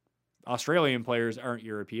Australian players aren't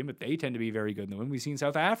European, but they tend to be very good in the wind. We've seen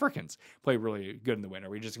South Africans play really good in the wind. Are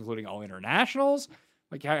we just including all internationals?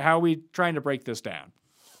 Like, how are we trying to break this down?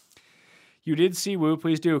 You did see Woo.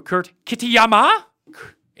 Please do. Kurt Kitayama?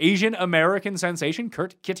 Asian American sensation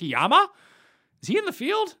Kurt Kitayama? Is he in the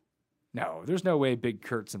field? No, there's no way Big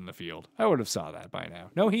Kurt's in the field. I would have saw that by now.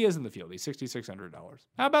 No, he is in the field. He's $6,600.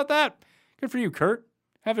 How about that? Good for you, Kurt.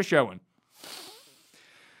 Have a showing.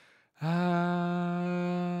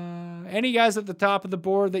 Any guys at the top of the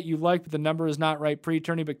board that you like, but the number is not right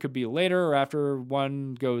pre-tourney, but could be later or after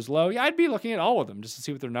one goes low? Yeah, I'd be looking at all of them just to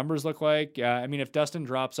see what their numbers look like. I mean, if Dustin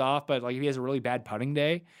drops off, but like if he has a really bad putting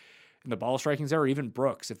day and the ball striking's there, or even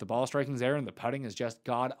Brooks, if the ball striking's there and the putting is just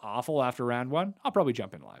god awful after round one, I'll probably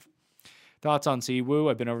jump in live. Thoughts on Siwoo?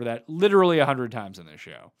 I've been over that literally 100 times in this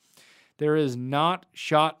show. There is not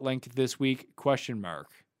shot linked this week, ?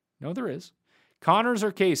 No, there is. Connors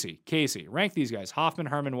or Casey? Casey. Rank these guys. Hoffman,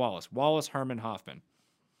 Herman, Wallace. Wallace, Herman, Hoffman.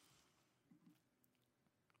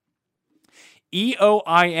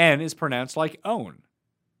 Eoin is pronounced like own.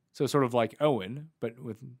 So sort of like Owen, but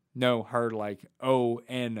with no hard like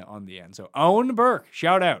O-N on the end. So Owen Burke,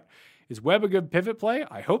 shout out. Is Webb a good pivot play?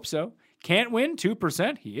 I hope so. Can't win?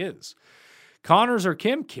 2%? He is. Connors or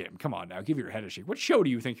Kim? Kim, come on now. Give your head a shake. What show do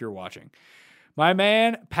you think you're watching? My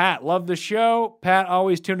man, Pat, love the show. Pat,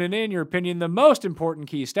 always tuning in. Your opinion, the most important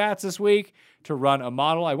key stats this week to run a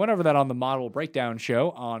model. I went over that on the model breakdown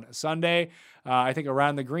show on Sunday. I think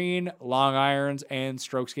around the green, long irons, and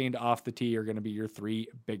strokes gained off the tee are going to be your three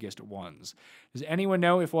biggest ones. Does anyone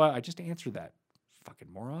know if I just answered that?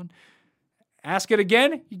 Fucking moron. Ask it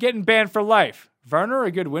again, you're getting banned for life. Werner,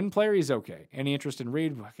 a good win player, he's okay. Any interest in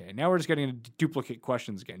Reed? Okay, now we're just getting into duplicate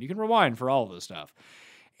questions again. You can rewind for all of this stuff.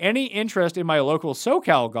 Any interest in my local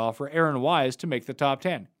SoCal golfer, Aaron Wise, to make the top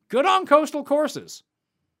 10? Good on coastal courses.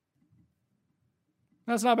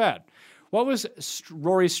 That's not bad. What was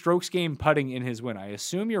Rory's strokes game putting in his win? I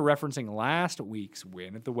assume you're referencing last week's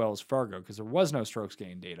win at the Wells Fargo because there was no strokes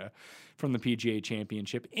gain data from the PGA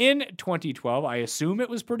Championship in 2012. I assume it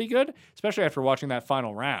was pretty good, especially after watching that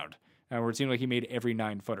final round where it seemed like he made every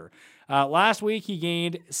 9-footer. Last week, he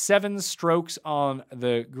gained 7 strokes on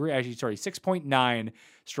the green. Actually, sorry, 6.9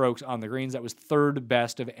 strokes on the greens. That was third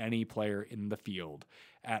best of any player in the field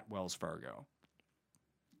at Wells Fargo.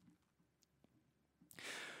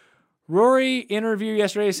 Rory interview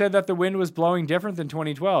yesterday said that the wind was blowing different than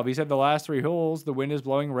 2012. He said the last 3 holes, the wind is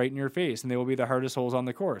blowing right in your face, and they will be the hardest holes on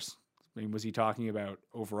the course. I mean, was he talking about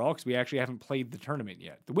overall? Because we actually haven't played the tournament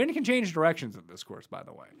yet. The wind can change directions at this course, by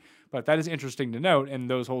the way. But that is interesting to note, and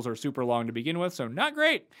those holes are super long to begin with, so not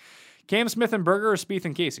great. Cam Smith and Berger or Spieth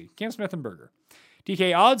and Casey? Cam Smith and Berger.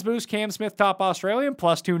 DK odds boost, Cam Smith top Australian,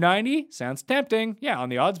 plus 290. Sounds tempting. Yeah, on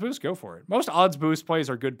the odds boost, go for it. Most odds boost plays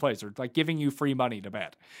are good plays. They're like giving you free money to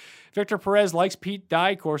bet. Victor Perez likes Pete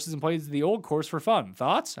Dye courses and plays the old course for fun.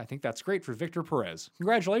 Thoughts? I think that's great for Victor Perez.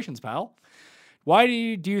 Congratulations, pal. Why do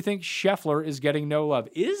you think Scheffler is getting no love?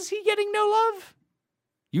 Is he getting no love?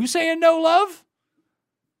 You saying no love?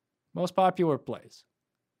 Most popular plays.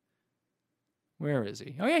 Where is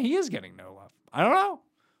he? Oh, yeah, he is getting no love. I don't know.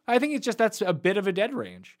 I think it's just that's a bit of a dead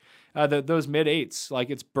range. Those mid-8s, like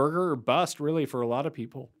it's burger or bust, really, for a lot of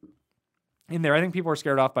people. In there, I think people are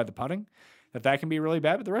scared off by the putting, that can be really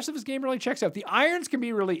bad, but the rest of his game really checks out. The irons can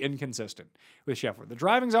be really inconsistent with Scheffler. The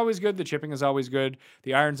driving's always good, the chipping is always good.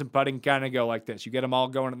 The irons and putting kind of go like this. You get them all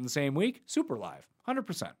going in the same week, super live,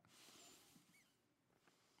 100%.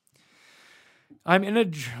 I'm in a...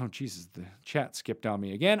 Oh, Jesus, the chat skipped on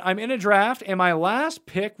me again. I'm in a draft, and my last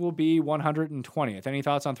pick will be 120th. Any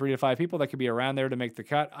thoughts on 3 to 5 people that could be around there to make the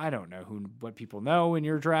cut? I don't know what people know in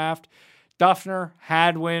your draft. Duffner,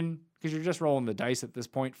 Hadwin, because you're just rolling the dice at this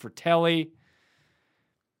point. For Telly.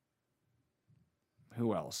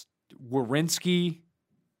 Who else? Warinsky.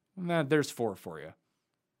 There's 4 for you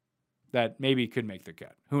that maybe could make the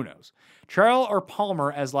cut. Who knows? Charles or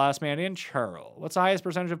Palmer as last man in? Charles. What's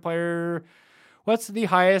the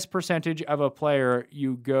highest percentage of a player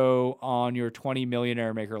you go on your 20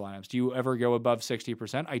 millionaire maker lineups? Do you ever go above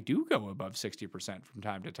 60%? I do go above 60% from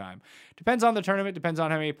time to time. Depends on the tournament, depends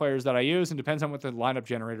on how many players that I use, and depends on what the lineup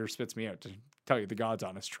generator spits me out, to tell you the God's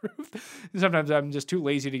honest truth. Sometimes I'm just too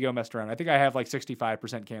lazy to go mess around. I think I have like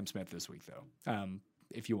 65% Cam Smith this week, though,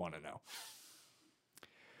 if you want to know.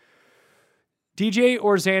 DJ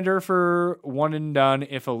or Xander for one and done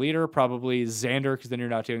if a leader? Probably Xander, because then you're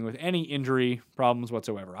not dealing with any injury problems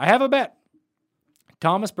whatsoever. I have a bet.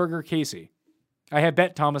 Thomas Berger, Casey. I have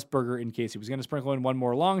bet Thomas Berger in Casey. Was going to sprinkle in one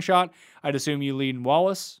more long shot. I'd assume you lead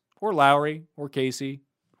Wallace or Lowry or Casey.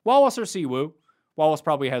 Wallace or Siwoo. Wallace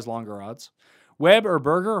probably has longer odds. Webb or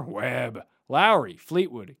Berger? Webb. Lowry,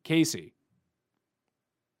 Fleetwood, Casey.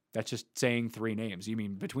 That's just saying 3 names. You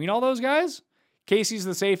mean between all those guys? Casey's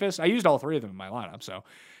the safest. I used all 3 of them in my lineup, so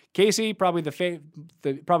Casey probably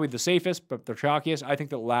probably the safest, but the chalkiest. I think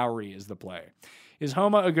that Lowry is the play. Is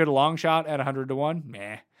Homa a good long shot at 100 to 1?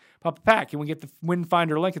 Meh. Papa Pat, can we get the win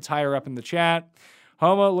finder link? It's higher up in the chat.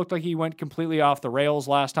 Homa looked like he went completely off the rails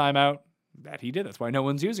last time out. That he did. That's why no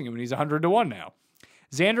one's using him, and he's 100 to 1 now.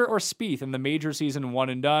 Xander or Spieth in the major season one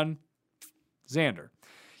and done? Xander.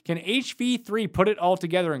 Can HV3 put it all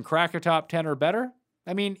together and crack a top 10 or better?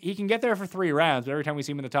 I mean, he can get there for 3 rounds, but every time we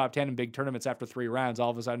see him in the top 10 in big tournaments after 3 rounds, all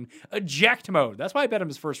of a sudden, eject mode. That's why I bet him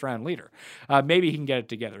his first round leader. Maybe he can get it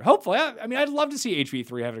together. Hopefully. I mean, I'd love to see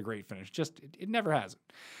HV3 have a great finish. Just, it never hasn't.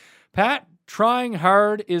 Pat, trying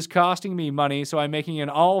hard is costing me money, so I'm making an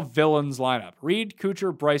all villains lineup. Reed,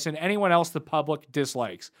 Kuchar, Bryson, anyone else the public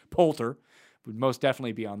dislikes. Poulter would most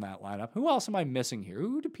definitely be on that lineup. Who else am I missing here?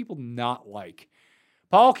 Who do people not like?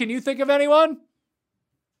 Paul, can you think of anyone?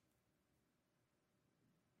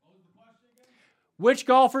 Which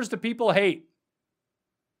golfers do people hate?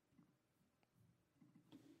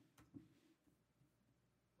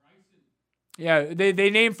 Yeah,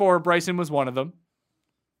 they named 4. Bryson was one of them.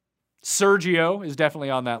 Sergio is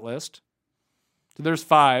definitely on that list. So there's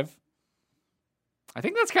 5. I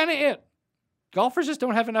think that's kind of it. Golfers just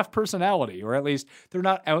don't have enough personality, or at least they're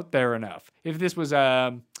not out there enough. If this was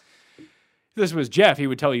Jeff, he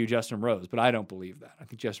would tell you Justin Rose, but I don't believe that. I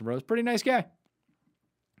think Justin Rose is a pretty nice guy.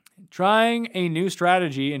 Trying a new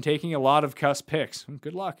strategy and taking a lot of cuss picks.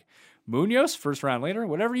 Good luck. Munoz, first round later.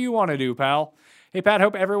 Whatever you want to do, pal. Hey, Pat,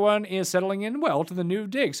 hope everyone is settling in well to the new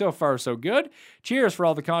dig. So far, so good. Cheers for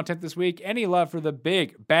all the content this week. Any love for the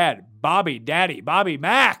big, bad Bobby Daddy, Bobby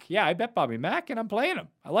Mack? Yeah, I bet Bobby Mack, and I'm playing him.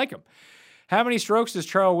 I like him. How many strokes does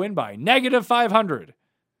Charles win by? -500.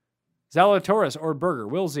 Zalatoris or Berger?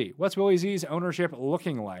 Will Z. What's Willie Z's ownership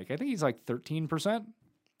looking like? I think he's like 13%.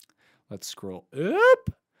 Let's scroll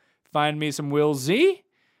up. Find me some Will Z.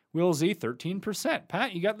 Will Z, 13%.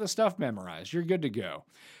 Pat, you got the stuff memorized. You're good to go.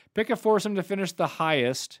 Pick a foursome to finish the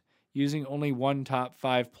highest using only one top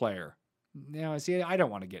 5 player. Now, see, I don't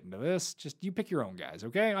want to get into this. Just you pick your own guys,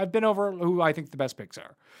 okay? I've been over who I think the best picks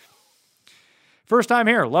are. First time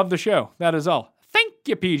here. Love the show. That is all. Thank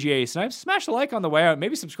you, PGA Snipes. Smash the like on the way out.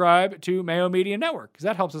 Maybe subscribe to Mayo Media Network, because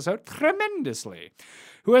that helps us out tremendously.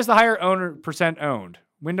 Who has the higher percent owned?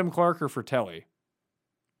 Wyndham Clark or Fratelli?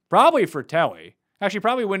 Probably Fratelli. Actually,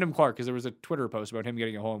 probably Wyndham Clark, because there was a Twitter post about him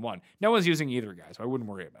getting a hole-in-one. No one's using either guy, so I wouldn't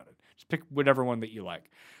worry about it. Just pick whatever one that you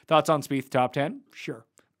like. Thoughts on Spieth top 10? Sure.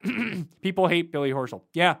 People hate Billy Horschel.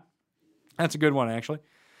 Yeah, that's a good one, actually.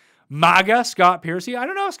 MAGA, Scott Piercy. I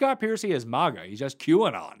don't know if Scott Piercy is MAGA. He's just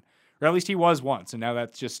QAnon. Or at least he was once, and now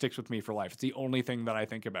that just sticks with me for life. It's the only thing that I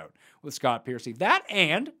think about with Scott Piercy. That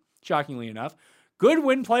and, shockingly enough, good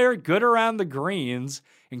win player, good around the greens,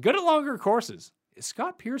 and good at longer courses. Is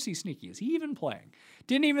Scott Piercy sneaky? Is he even playing?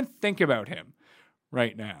 Didn't even think about him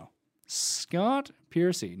right now. Scott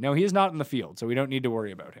Piercy. No, he is not in the field, so we don't need to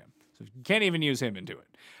worry about him. So you can't even use him into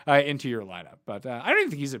your lineup. But I don't even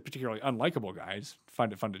think he's a particularly unlikable guy. I just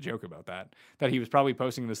find it fun to joke about that he was probably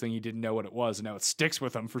posting this thing he didn't know what it was, and now it sticks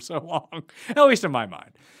with him for so long, at least in my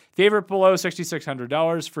mind. Favorite below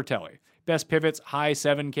 $6,600 for Telly. Best pivots, high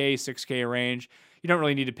 7K, 6K range. You don't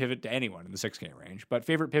really need to pivot to anyone in the 6K range, but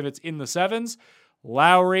favorite pivots in the 7s,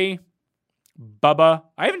 Lowry, Bubba.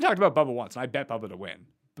 I haven't talked about Bubba once, and I bet Bubba to win.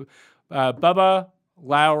 Bubba,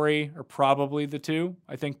 Lowry are probably the two.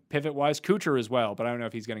 I think pivot-wise, Kuchar as well, but I don't know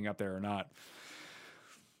if he's getting up there or not.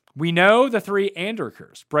 We know the three Ander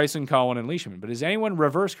curse, Bryson, Collin, and Leishman, but is anyone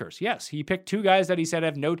reverse curse? Yes, he picked two guys that he said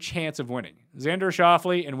have no chance of winning, Xander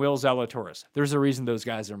Schauffele and Will Zalatoris. There's a reason those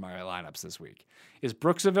guys are in my lineups this week. Is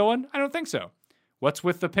Brooks a villain? I don't think so. What's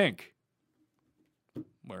with the pink? I'm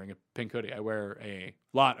wearing a pink hoodie. I wear a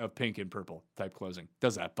lot of pink and purple type clothing.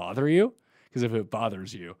 Does that bother you? Because if it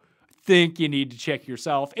bothers you, I think you need to check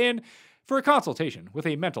yourself in for a consultation with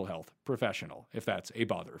a mental health professional, if that's a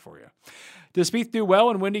bother for you. Does Spieth do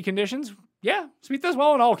well in windy conditions? Yeah, Spieth does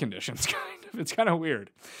well in all conditions, kind of. It's kind of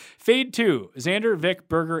weird. Fade 2, Xander, Vic,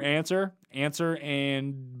 Berger, Answer. Answer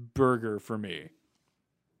and Berger for me.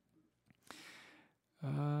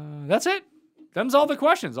 That's it. Them's all the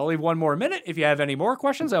questions. I'll leave one more minute. If you have any more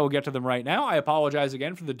questions, I will get to them right now. I apologize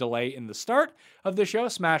again for the delay in the start of the show.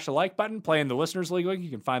 Smash the like button. Play in the Listeners League link. You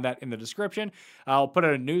can find that in the description. I'll put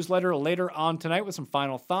out a newsletter later on tonight with some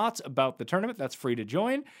final thoughts about the tournament. That's free to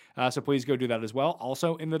join. So please go do that as well.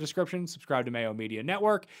 Also in the description, subscribe to Mayo Media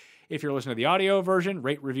Network. If you're listening to the audio version,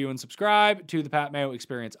 rate, review, and subscribe to the Pat Mayo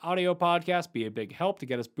Experience audio podcast. Be a big help to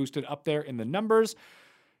get us boosted up there in the numbers.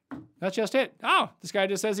 That's just it. Oh, this guy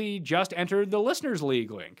just says he just entered the Listeners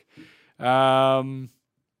League link. You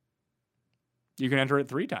can enter it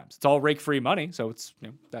 3 times. It's all rake-free money, so it's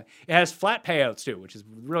it has flat payouts too, which is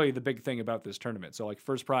really the big thing about this tournament. So like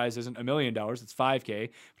first prize isn't $1 million, it's $5,000.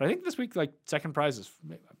 But I think this week like second prize is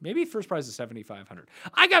maybe first prize is $7,500.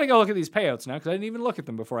 I gotta go look at these payouts now because I didn't even look at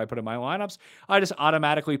them before I put in my lineups. I just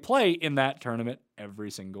automatically play in that tournament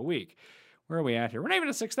every single week. Where are we at here? We're not even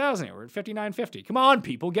at 6,000 yet. We're at 5,950. Come on,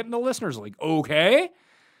 people. Get in the Listeners League. Okay.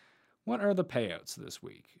 What are the payouts this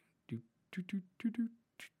week?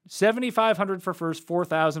 7,500 for first,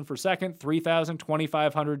 4,000 for second, 3,000,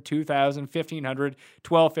 2,500, 2,000, 1,500,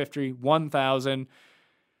 1,250, 1,000,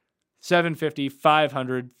 750,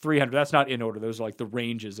 500, 300. That's not in order. Those are like the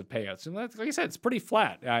ranges of payouts. And that's, like I said, it's pretty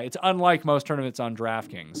flat. It's unlike most tournaments on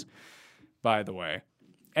DraftKings, by the way.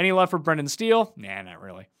 Any love for Brendan Steele? Nah, not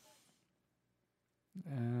really.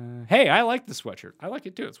 Hey, I like the sweatshirt. I like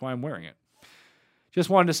it too. That's why I'm wearing it. Just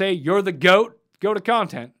wanted to say you're the GOAT. Go to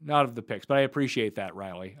content, not of the picks. But I appreciate that,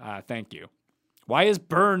 Riley. Thank you. Why is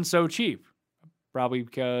Burn so cheap? Probably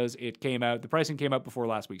because the pricing came out before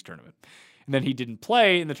last week's tournament. And then he didn't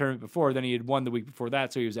play in the tournament before. Then he had won the week before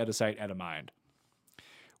that, so he was out of sight, out of mind.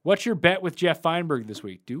 What's your bet with Jeff Feinberg this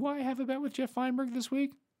week? Do I have a bet with Jeff Feinberg this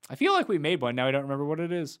week? I feel like we made one. Now I don't remember what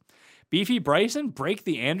it is. Beefy Bryson, break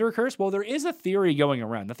the Ander curse? Well, there is a theory going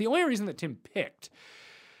around that the only reason that Tim picked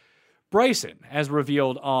Bryson, as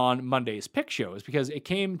revealed on Monday's pick show, is because it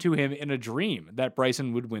came to him in a dream that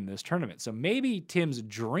Bryson would win this tournament. So maybe Tim's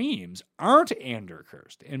dreams aren't Ander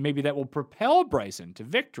cursed, and maybe that will propel Bryson to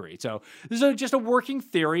victory. So this is just a working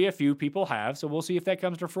theory a few people have, so we'll see if that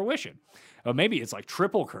comes to fruition. Or maybe it's like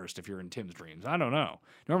triple cursed if you're in Tim's dreams. I don't know.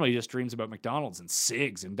 Normally he just dreams about McDonald's and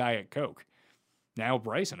cigs and Diet Coke. Now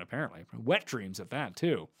Bryson, apparently. Wet dreams at that,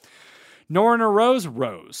 too. Norin or Rose?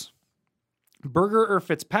 Rose. Berger or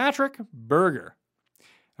Fitzpatrick? Berger.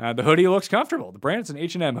 The hoodie looks comfortable. The brand, it's an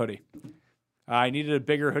H&M hoodie. I needed a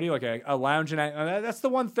bigger hoodie, like a lounge. And that's the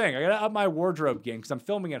one thing. I got to up my wardrobe game because I'm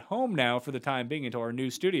filming at home now for the time being until our new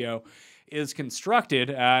studio is constructed.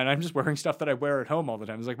 And I'm just wearing stuff that I wear at home all the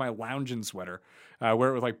time. It's like my lounging sweater. I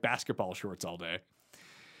wear it with like basketball shorts all day.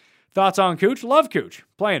 Thoughts on Cooch? Love Cooch.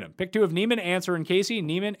 Playing him. Pick 2 of Neiman, Answer, and Casey.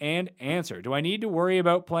 Neiman and Answer. Do I need to worry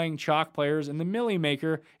about playing chalk players in the Millie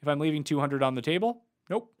Maker if I'm leaving 200 on the table?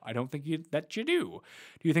 Nope. I don't think that you do.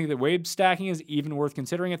 Do you think that wave stacking is even worth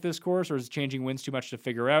considering at this course, or is changing winds too much to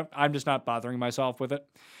figure out? I'm just not bothering myself with it.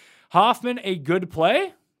 Hoffman, a good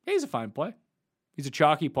play? Yeah, he's a fine play. He's a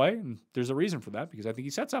chalky play, and there's a reason for that because I think he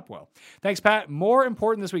sets up well. Thanks, Pat. More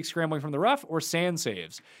important this week, scrambling from the rough or sand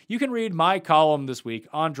saves? You can read my column this week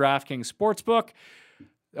on DraftKings Sportsbook,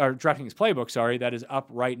 or DraftKings Playbook, sorry, that is up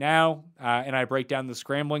right now, and I break down the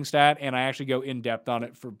scrambling stat, and I actually go in-depth on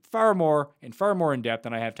it for far more in-depth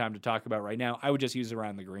than I have time to talk about right now. I would just use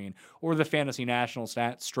around the green, or the Fantasy National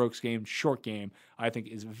stat, strokes game, short game, I think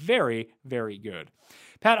is very, very good.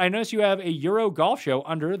 Pat, I noticed you have a Euro golf show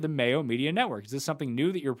under the Mayo Media Network. Is this something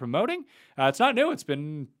new that you're promoting? It's not new. It's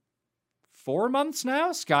been 4 months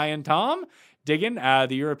now. Sky and Tom digging the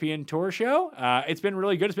European Tour show. It's been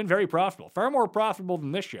really good. It's been very profitable. Far more profitable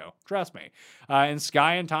than this show. Trust me. And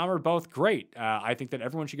Sky and Tom are both great. I think that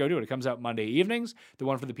everyone should go do it. It comes out Monday evenings. The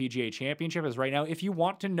one for the PGA Championship is right now. If you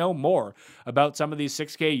want to know more about some of these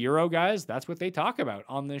 6K Euro guys, that's what they talk about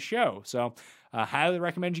on this show. So highly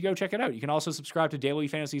recommend you go check it out. You can also subscribe to Daily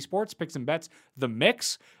Fantasy Sports, Picks and Bets, The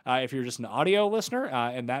Mix, if you're just an audio listener,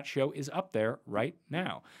 and that show is up there right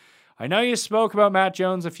now. I know you spoke about Matt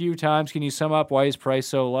Jones a few times. Can you sum up why he's priced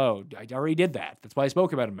so low? I already did that. That's why I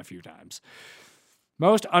spoke about him a few times.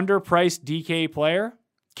 Most underpriced DK player,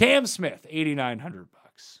 Cam Smith, $8,900.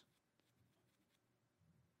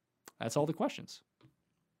 That's all the questions.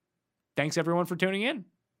 Thanks, everyone, for tuning in.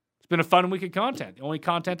 It's been a fun week of content. The only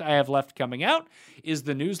content I have left coming out is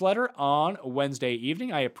the newsletter on Wednesday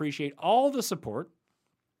evening. I appreciate all the support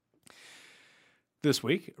this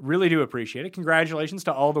week. Really do appreciate it. Congratulations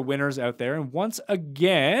to all the winners out there. And once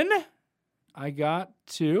again, I got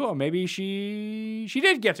to, or maybe she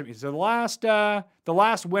did get to me. So the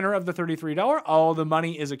last winner of the $33, all the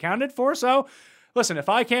money is accounted for. So listen, if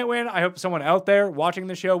I can't win, I hope someone out there watching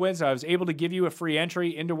the show wins. So I was able to give you a free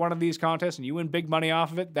entry into one of these contests and you win big money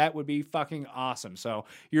off of it. That would be fucking awesome. So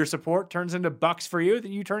your support turns into bucks for you,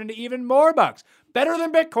 then you turn into even more bucks. Better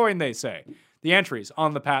than Bitcoin, they say. The entries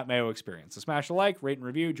on the Pat Mayo Experience. So smash a like, rate and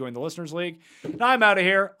review, join the Listeners League. And I'm out of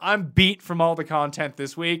here. I'm beat from all the content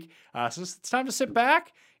this week. So it's time to sit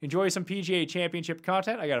back, enjoy some PGA Championship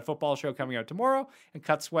content. I got a football show coming out tomorrow and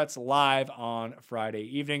Cut Sweats live on Friday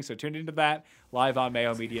evening. So tune into that live on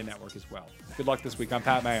Mayo Media Network as well. Good luck this week. I'm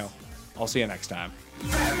Pat Mayo. I'll see you next time.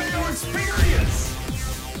 Pat Mayo Experience!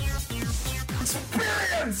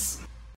 Experience!